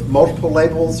label with multiple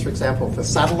labels, for example, for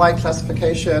satellite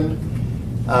classification,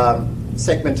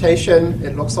 segmentation.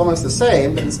 It looks almost the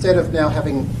same, but instead of now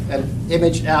having an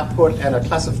image output and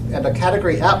a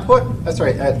category output,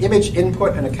 an image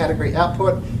input and a category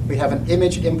output, we have an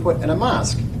image input and a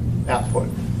mask output.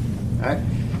 Right?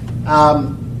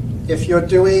 If you're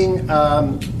doing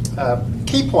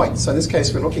key points, so in this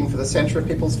case we're looking for the center of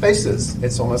people's faces,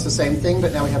 it's almost the same thing,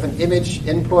 but now we have an image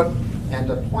input and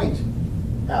a point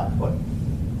output.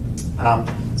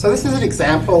 So this is an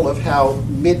example of how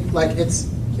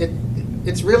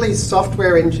it's really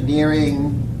software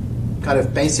engineering kind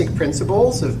of basic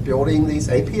principles of building these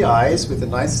APIs with a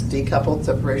nice decoupled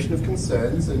separation of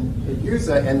concerns, and the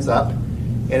user ends up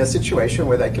in a situation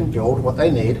where they can build what they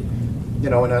need,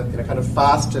 in a kind of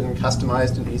fast and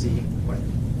customized and easy way.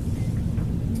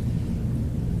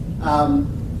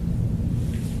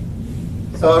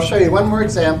 So I'll show you one more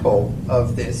example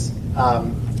of this,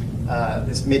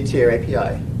 this mid-tier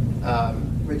API.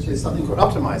 Which is something called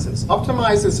optimizers.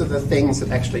 Optimizers are the things that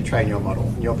actually train your model,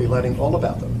 and you'll be learning all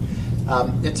about them.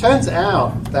 It turns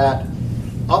out that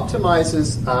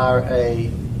optimizers are a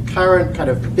current kind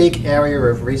of big area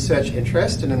of research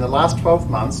interest, and in the last 12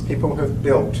 months, people have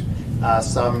built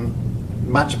some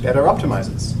much better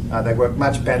optimizers. They work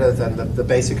much better than the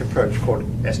basic approach called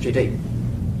SGD.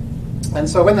 And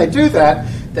so when they do that,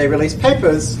 they release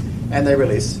papers and they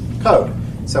release code.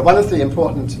 So one of the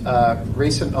important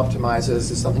recent optimizers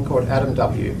is something called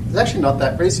AtomW. It's actually not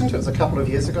that recent. It was a couple of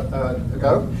years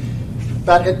ago.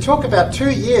 But it took about 2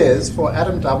 years for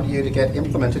AtomW to get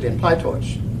implemented in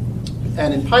PyTorch.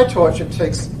 And in PyTorch, it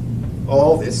takes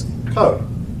all this code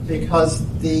because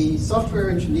the software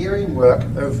engineering work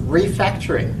of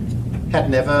refactoring had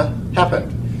never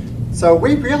happened. So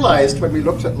we realized when we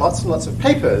looked at lots and lots of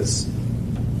papers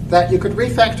that you could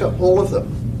refactor all of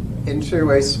them into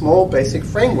a small basic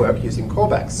framework using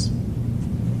callbacks.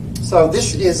 So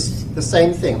this is the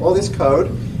same thing. All this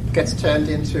code gets turned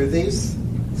into these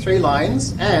 3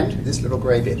 lines and this little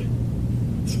gray bit.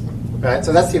 right?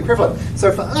 So that's the equivalent.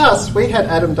 So for us, we had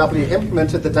Atom W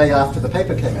implemented the day after the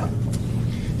paper came out.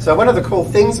 So one of the cool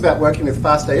things about working with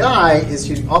FastAI is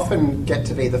you often get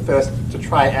to be the first to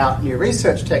try out new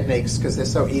research techniques because they're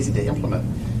so easy to implement.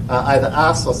 Either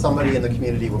us or somebody in the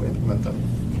community will implement them.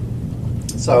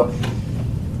 So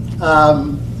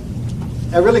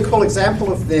a really cool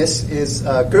example of this is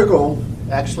Google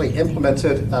actually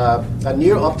implemented a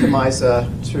new optimizer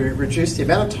to reduce the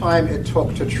amount of time it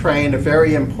took to train a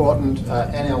very important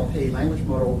NLP language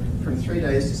model from 3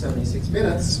 days to 76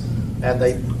 minutes. And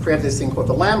they created this thing called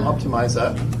the LAM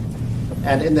optimizer.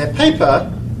 And in their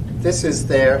paper, this is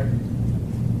their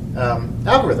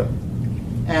algorithm.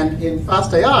 And in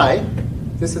FastAI,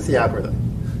 this is the algorithm.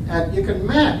 And you can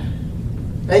map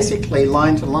basically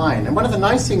line to line. And one of the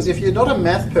nice things, if you're not a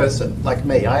math person like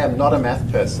me, I am not a math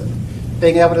person,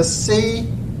 being able to see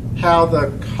how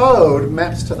the code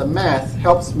maps to the math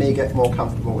helps me get more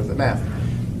comfortable with the math.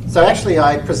 So actually,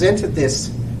 I presented this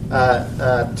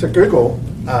to Google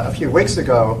a few weeks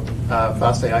ago,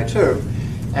 FastAI 2,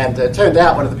 and it turned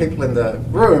out one of the people in the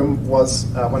room was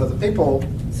one of the people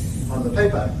on the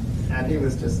paper, and he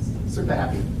was just super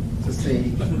happy to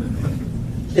see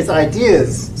his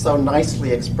ideas so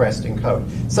nicely expressed in code.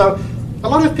 So a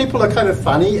lot of people are kind of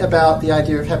funny about the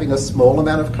idea of having a small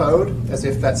amount of code, as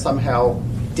if that somehow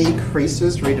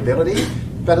decreases readability.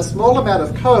 But a small amount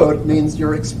of code means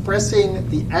you're expressing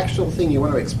the actual thing you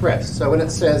want to express. So when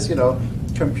it says,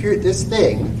 compute this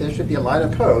thing, there should be a line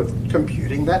of code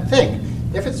computing that thing.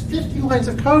 If it's 50 lines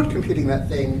of code computing that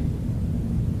thing,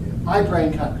 my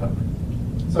brain can't cope.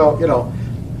 So,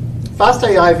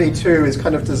 FastAI v2 is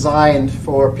kind of designed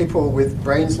for people with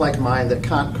brains like mine that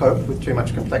can't cope with too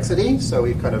much complexity, so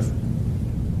we've kind of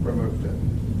removed it.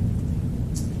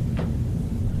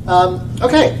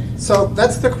 Okay, so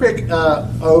that's the quick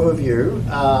overview,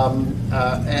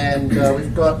 and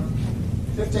we've got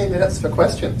 15 minutes for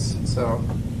questions. So,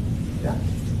 yeah,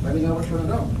 let me know what you want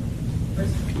to know.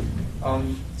 Thanks.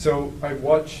 So I've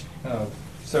watched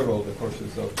several of the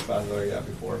courses of FastAI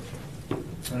before.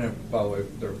 And by the way,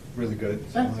 they're really good.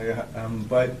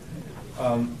 But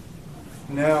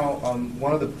now,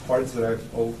 one of the parts that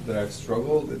I've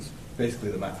struggled is basically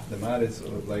the math. The math is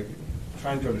sort of like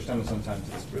trying to understand it. Sometimes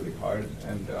it's really hard.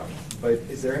 And but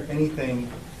is there anything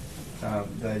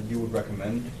that you would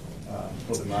recommend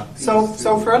for the math piece?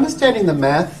 So for understanding the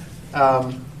math,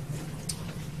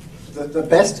 the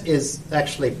best is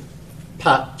actually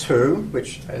part 2,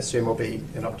 which I assume will be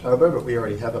in October, but we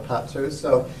already have a part 2.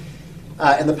 So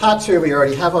in the part 2, we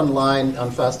already have online on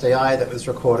FastAI that was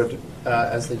recorded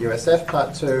as the USF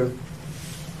part 2.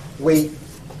 We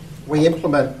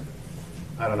implement,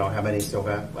 I don't know how many,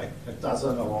 Silver, like a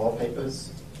dozen or more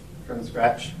papers from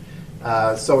scratch.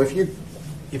 So if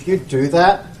you do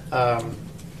that,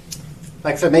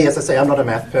 like for me, as I say, I'm not a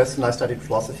math person. I studied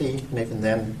philosophy, and even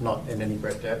then, not in any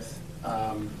great depth.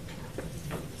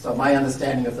 So my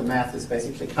understanding of the math has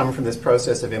basically come from this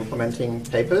process of implementing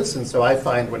papers. And so I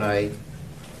find when I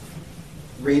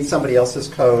read somebody else's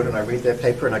code and I read their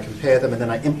paper and I compare them and then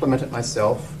I implement it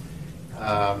myself,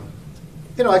 I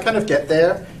kind of get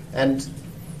there. And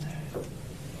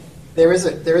there is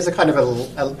a kind of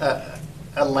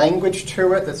a language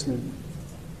to it that's it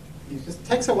just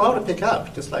takes a while to pick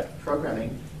up, just like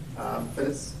programming. But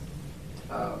it's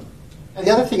and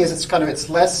the other thing is it's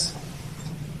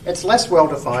less well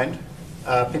defined.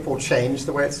 People change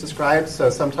the way it's described, so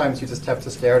sometimes you just have to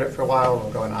stare at it for a while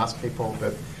or go and ask people.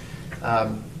 But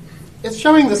it's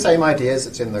showing the same ideas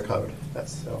that's in the code.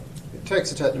 So it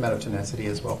takes a certain amount of tenacity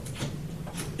as well.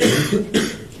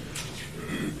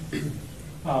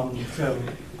 So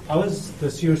how is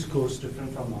this year's course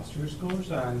different from last year's course?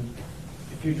 And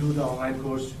if you do the online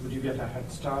course, would you get a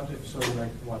head start? If so,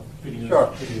 like what videos?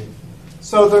 Sure.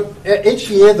 So each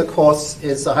year the course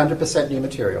is 100% new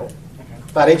material,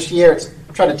 but each year it's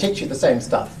trying to teach you the same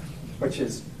stuff, which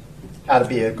is how to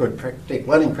be a good deep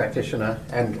learning practitioner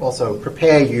and also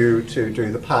prepare you to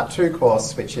do the part 2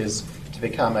 course, which is to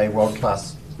become a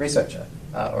world-class researcher,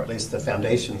 or at least the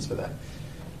foundations for that.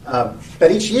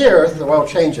 But each year the world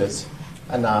changes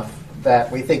enough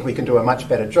that we think we can do a much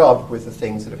better job with the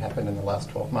things that have happened in the last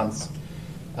 12 months.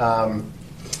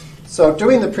 So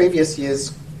doing the previous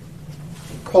year's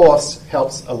course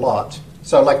helps a lot.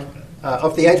 So like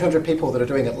of the 800 people that are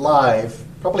doing it live,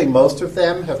 probably most of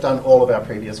them have done all of our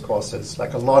previous courses.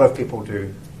 Like a lot of people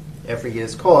do every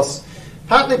year's course,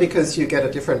 partly because you get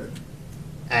a different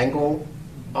angle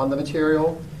on the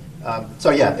material.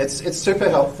 So yeah, it's super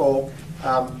helpful,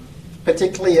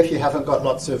 particularly if you haven't got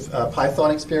lots of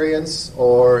Python experience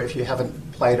or if you haven't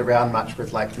played around much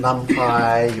with like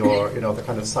NumPy or the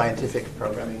kind of scientific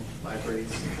programming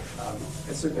libraries.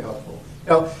 It's super helpful.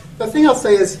 The thing I'll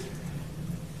say is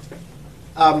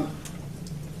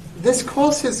this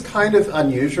course is kind of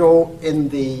unusual in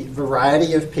the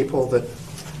variety of people that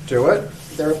do it.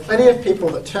 There are plenty of people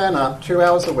that turn up 2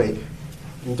 hours a week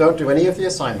and don't do any of the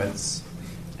assignments,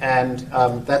 and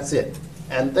that's it.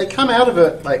 And they come out of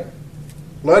it like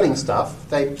learning stuff.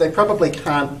 They probably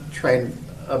can't train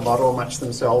a model much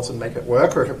themselves and make it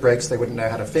work, or if it breaks, they wouldn't know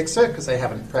how to fix it because they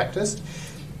haven't practiced.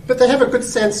 But they have a good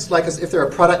sense, like if they're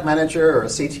a product manager or a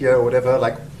CTO or whatever,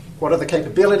 like what are the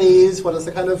capabilities, what does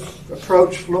the kind of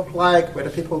approach look like, where do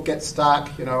people get stuck,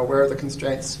 where are the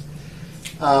constraints.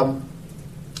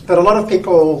 But a lot of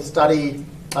people study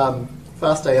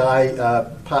Fast AI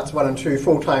parts 1 and 2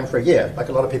 full-time for a year. Like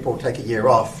a lot of people take a year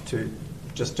off to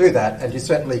just do that, and you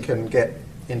certainly can get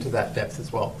into that depth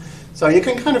as well. So you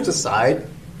can kind of decide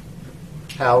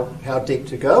how deep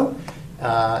to go.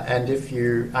 And if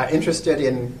you are interested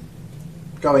in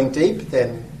going deep,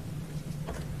 then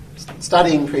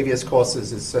studying previous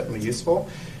courses is certainly useful.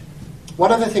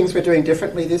 One of the things we're doing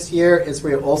differently this year is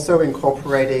we're also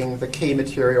incorporating the key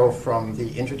material from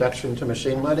the Introduction to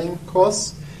Machine Learning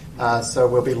course. So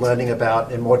we'll be learning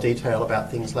in more detail about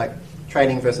things like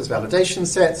training versus validation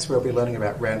sets. We'll be learning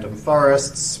about random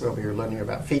forests. We'll be learning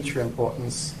about feature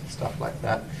importance, stuff like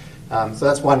that. So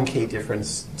that's one key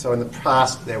difference. So in the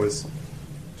past, there was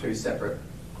 2 separate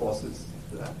courses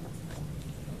for that.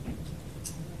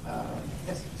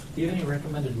 Yes? Do you have any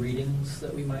recommended readings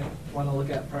that we might want to look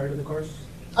at prior to the course?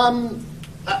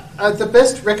 The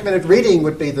best recommended reading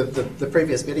would be the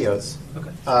previous videos.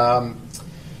 Okay.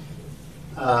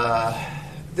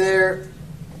 There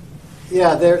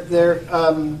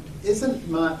isn't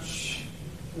much.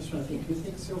 I'm just trying to think. Do you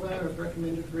think, Silva, of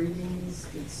recommended readings?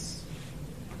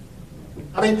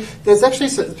 There's actually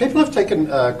people have taken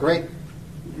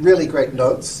really great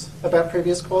notes about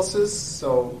previous courses.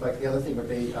 So, like the other thing would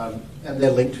be, and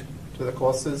they're linked to the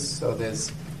courses. So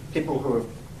there's people who have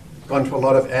gone to a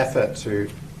lot of effort to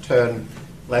turn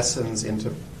lessons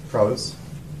into prose.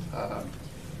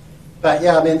 But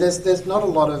yeah, there's not a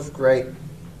lot of great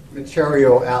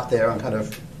material out there on kind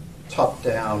of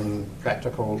top-down,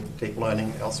 practical deep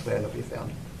learning elsewhere that we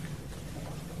found.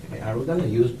 Okay, are we going to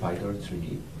use PyTorch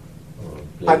 3D? Or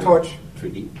PyTorch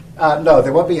 3D? No,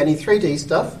 there won't be any 3D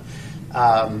stuff.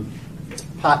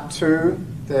 Part 2,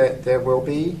 there will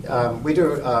be.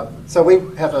 So we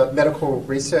have a medical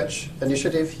research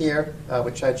initiative here,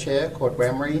 which I chair, called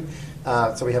WAMRI.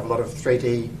 So we have a lot of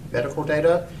 3D medical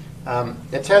data.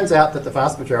 It turns out that the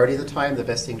vast majority of the time, the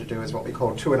best thing to do is what we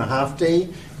call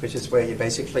 2.5D, which is where you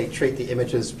basically treat the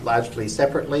images largely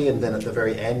separately, and then at the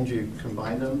very end you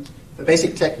combine them. The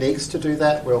basic techniques to do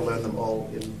that, we'll learn them all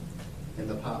in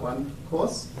the Part 1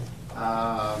 course.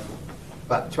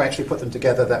 But to actually put them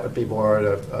together, that would be more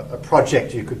a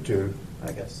project you could do,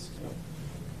 I guess.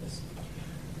 Yes.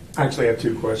 I actually have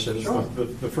 2 questions. Sure.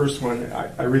 The first one,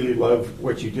 I really love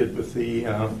what you did with the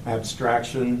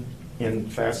abstraction in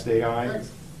Fast AI. Thanks.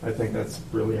 I think that's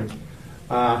brilliant.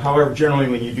 However, generally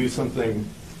when you do something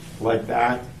like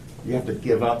that, you have to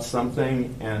give up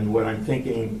something, and what I'm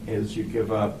thinking is you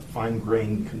give up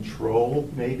fine-grained control,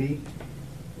 maybe.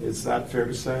 Is that fair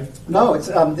to say? No,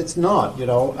 it's not.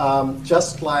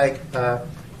 Just like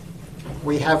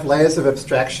we have layers of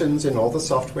abstractions in all the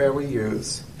software we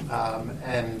use,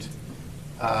 and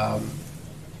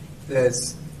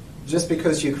there's just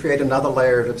because you create another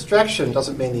layer of abstraction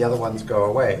doesn't mean the other ones go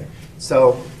away.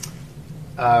 So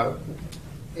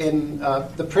in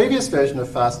the previous version of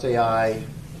FastAI,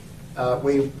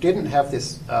 we didn't have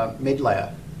this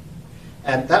mid-layer.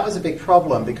 And that was a big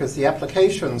problem because the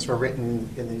applications were written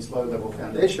in these low-level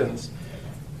foundations.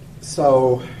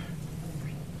 So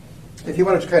if you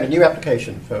wanted to create a new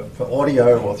application for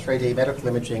audio or 3D medical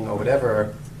imaging or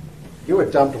whatever, you were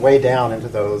dumped way down into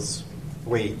those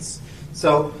weeds.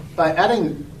 So by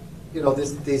adding,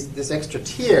 this extra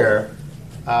tier,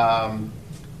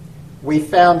 we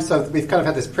found, so we've kind of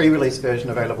had this pre-release version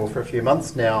available for a few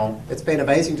months now. It's been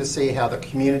amazing to see how the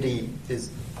community is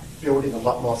building a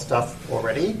lot more stuff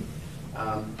already.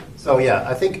 So yeah,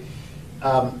 I think,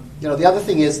 the other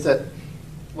thing is that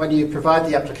when you provide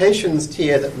the applications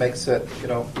tier that makes it,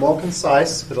 more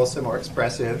concise but also more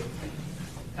expressive,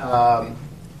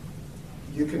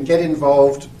 you can get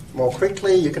involved more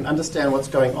quickly. You can understand what's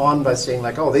going on by seeing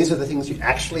like, oh, these are the things you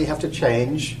actually have to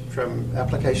change from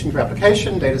application to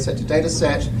application, data set to data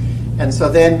set. And so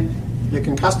then you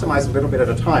can customize a little bit at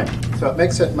a time. So it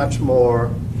makes it much more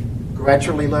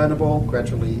gradually learnable,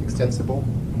 gradually extensible.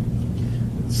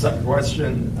 Second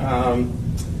question.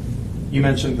 you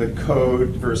mentioned the code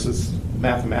versus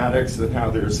mathematics and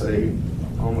how there's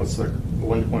almost like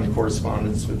one-to-one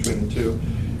correspondence between the two.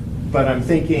 But I'm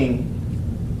thinking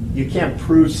you can't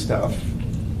prove stuff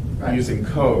Right. using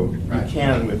code. Right. You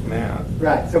can with math.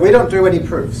 Right, so we don't do any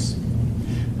proofs.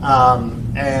 I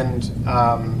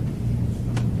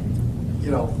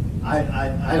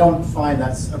don't find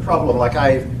that's a problem. Like,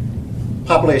 I've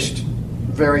published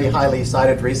very highly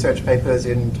cited research papers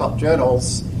in top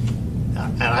journals,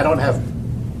 and I don't have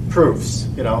proofs.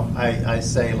 I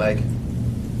say, like,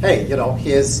 hey,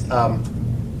 here's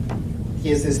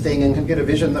this thing in computer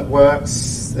vision that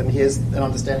works, and here's an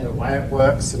understanding of why it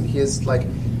works, and here's like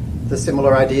the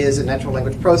similar ideas in natural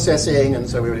language processing, and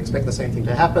so we would expect the same thing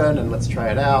to happen, and let's try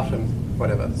it out, and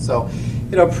whatever. So,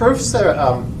 proofs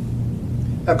are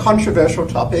a controversial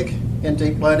topic in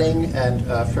deep learning, and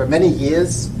for many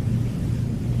years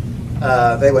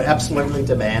they were absolutely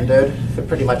demanded for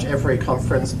pretty much every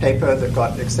conference paper that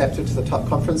got accepted to the top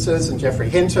conferences. And Geoffrey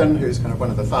Hinton, who's kind of one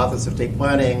of the fathers of deep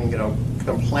learning,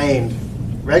 complained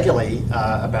regularly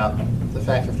about the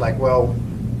fact of, like, well,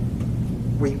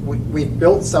 we've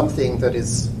built something that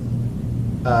is,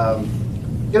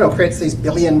 creates these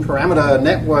billion parameter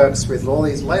networks with all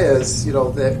these layers,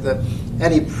 that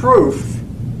any proof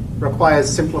requires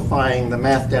simplifying the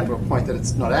math down to a point that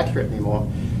it's not accurate anymore.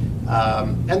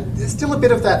 And there's still a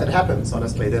bit of that happens,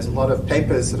 honestly. There's a lot of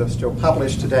papers that are still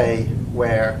published today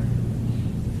where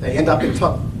they end up in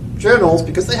top journals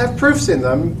because they have proofs in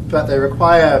them, but they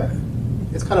require,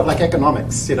 it's kind of like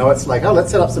economics, it's like, oh,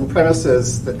 let's set up some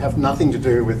premises that have nothing to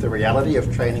do with the reality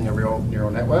of training a real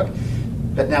neural network.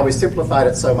 But now we simplified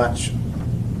it so much,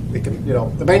 we can,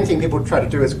 the main thing people try to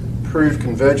do is prove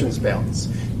convergence bounds.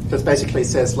 It basically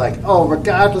says, like, oh,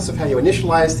 regardless of how you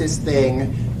initialize this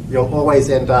thing, you'll always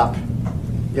end up,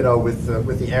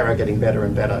 with the error getting better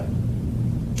and better.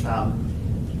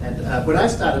 When I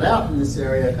started out in this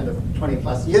area kind of 20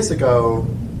 plus years ago,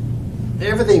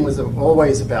 everything was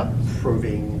always about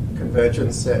proving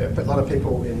convergence. But a lot of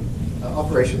people in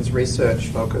operations research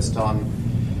focused on,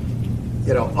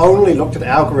 only looked at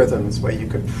algorithms where you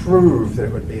could prove that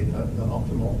it would be the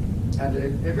optimal. And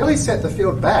it really set the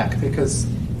field back, because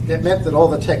it meant that all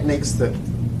the techniques that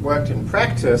worked in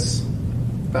practice,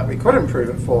 but we couldn't prove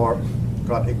it for,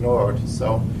 got ignored.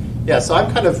 So, so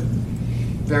I'm kind of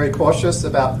very cautious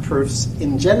about proofs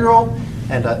in general,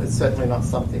 and it's certainly not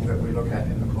something that we look at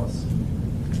in the course.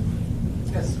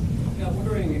 Yes? Yeah, I'm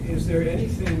wondering, is there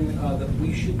anything that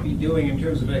we should be doing in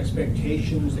terms of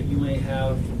expectations that you may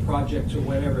have for projects or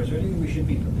whatever? Is there anything we should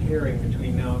be preparing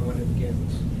between now and when it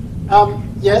begins?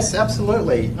 Yes,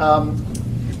 absolutely.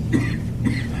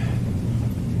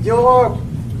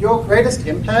 Your greatest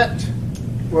impact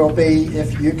will be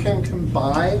if you can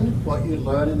combine what you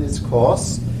learn in this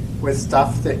course with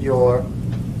stuff that you're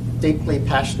deeply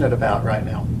passionate about right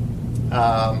now.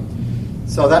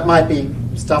 So that might be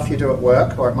stuff you do at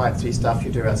work, or it might be stuff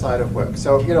you do outside of work.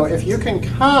 So, if you can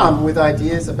come with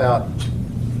ideas about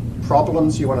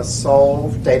problems you want to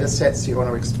solve, data sets you want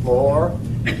to explore,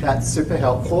 that's super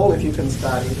helpful. If you can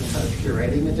start even kind of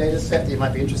curating a data set that you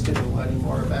might be interested in learning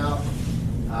more about,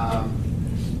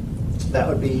 that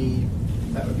would be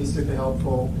super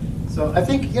helpful. So I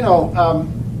think,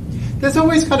 there's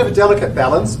always kind of a delicate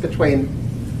balance between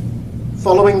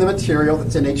following the material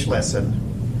that's in each lesson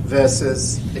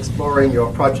versus exploring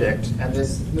your project. And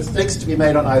there's mistakes to be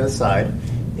made on either side.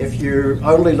 If you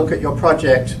only look at your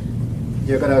project,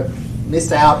 you're going to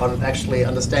miss out on actually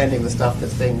understanding the stuff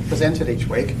that's being presented each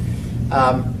week.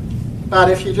 But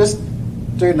if you just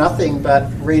do nothing but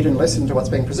read and listen to what's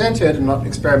being presented and not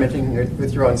experimenting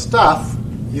with your own stuff,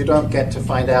 you don't get to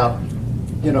find out,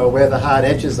 where the hard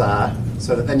edges are,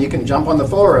 so that then you can jump on the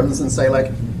forums and say,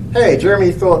 like, hey,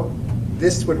 Jeremy thought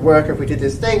this would work if we did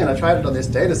this thing, and I tried it on this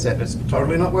data set, and it's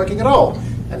totally not working at all.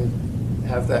 And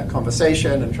have that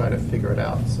conversation and try to figure it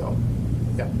out. So,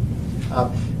 yeah.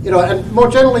 And more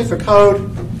generally for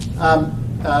code,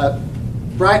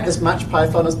 write as much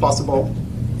Python as possible.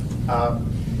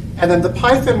 And then the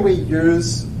Python we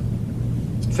use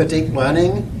for deep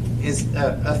learning is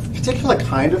a particular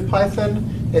kind of Python.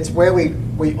 It's where we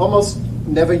almost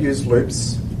never use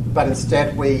loops, but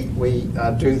instead we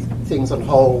do things on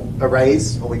whole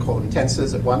arrays, or we call them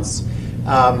tensors at once.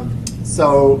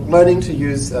 So learning to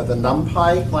use the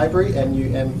NumPy library,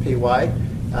 NUMPY,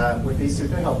 would be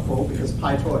super helpful, because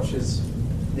PyTorch is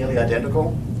nearly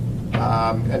identical,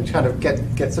 and kind of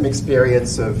get some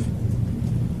experience of,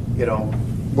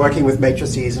 working with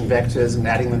matrices and vectors and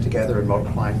adding them together and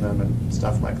multiplying them and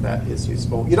stuff like that is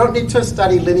useful. You don't need to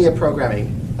study linear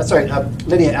programming.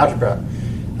 Linear algebra.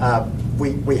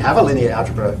 We have a linear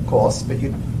algebra course, but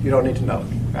you don't need to know it.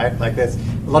 right? Like there's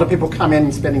a lot of people come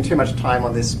in spending too much time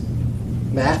on this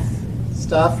math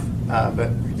stuff, but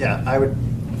yeah, I would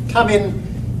come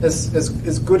in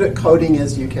as good at coding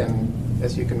as you can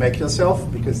make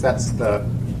yourself, because that's the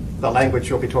language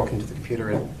you'll be talking to the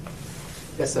computer in.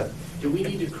 Yes, sir. Do we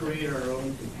need to create our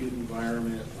own compute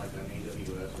environment, like on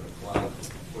AWS or cloud,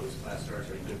 before this class starts?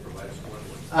 Are you going to provide us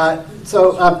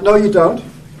one? No, you don't.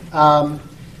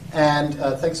 And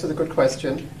thanks for the good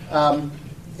question.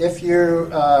 If you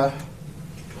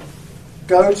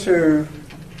go to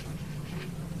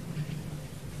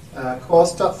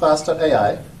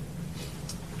course.fast.ai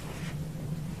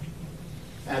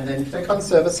and then click on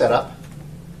Server Setup,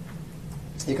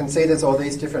 you can see there's all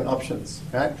these different options,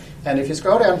 right? And if you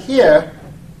scroll down here,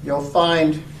 you'll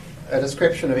find a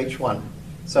description of each one.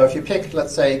 So if you pick,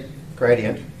 let's say,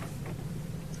 gradient,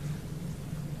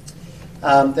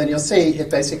 then you'll see it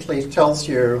basically tells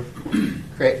you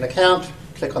create an account,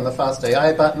 click on the Fast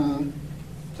AI button,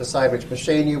 decide which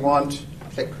machine you want,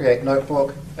 click Create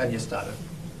Notebook, and you're started.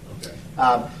 Okay.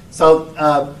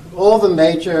 So all the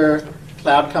major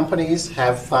cloud companies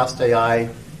have Fast AI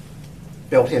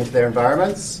built into their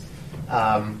environments.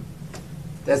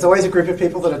 There's always a group of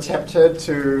people that are tempted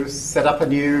to set up a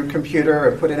new computer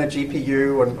and put in a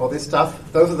GPU and all this stuff.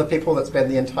 Those are the people that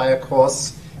spend the entire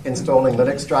course installing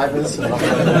Linux drivers.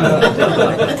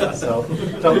 So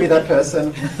don't be that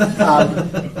person.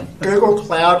 Google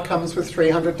Cloud comes with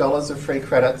 $300 of free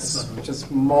credits, which is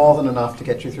more than enough to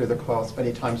get you through the course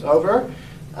many times over.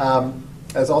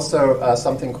 There's also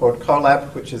something called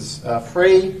Colab, which is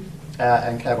free,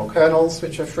 and Cabal kernels,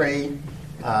 which are free.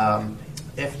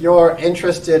 If you're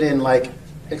interested in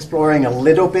exploring a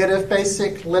little bit of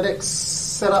basic Linux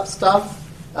setup stuff,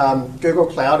 Google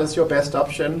Cloud is your best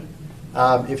option.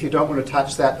 If you don't want to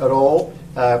touch that at all,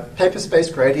 Paperspace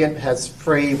Gradient has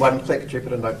free one-click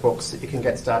Jupyter notebooks that you can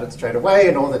get started straight away,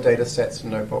 and all the data sets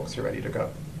and notebooks are ready to go.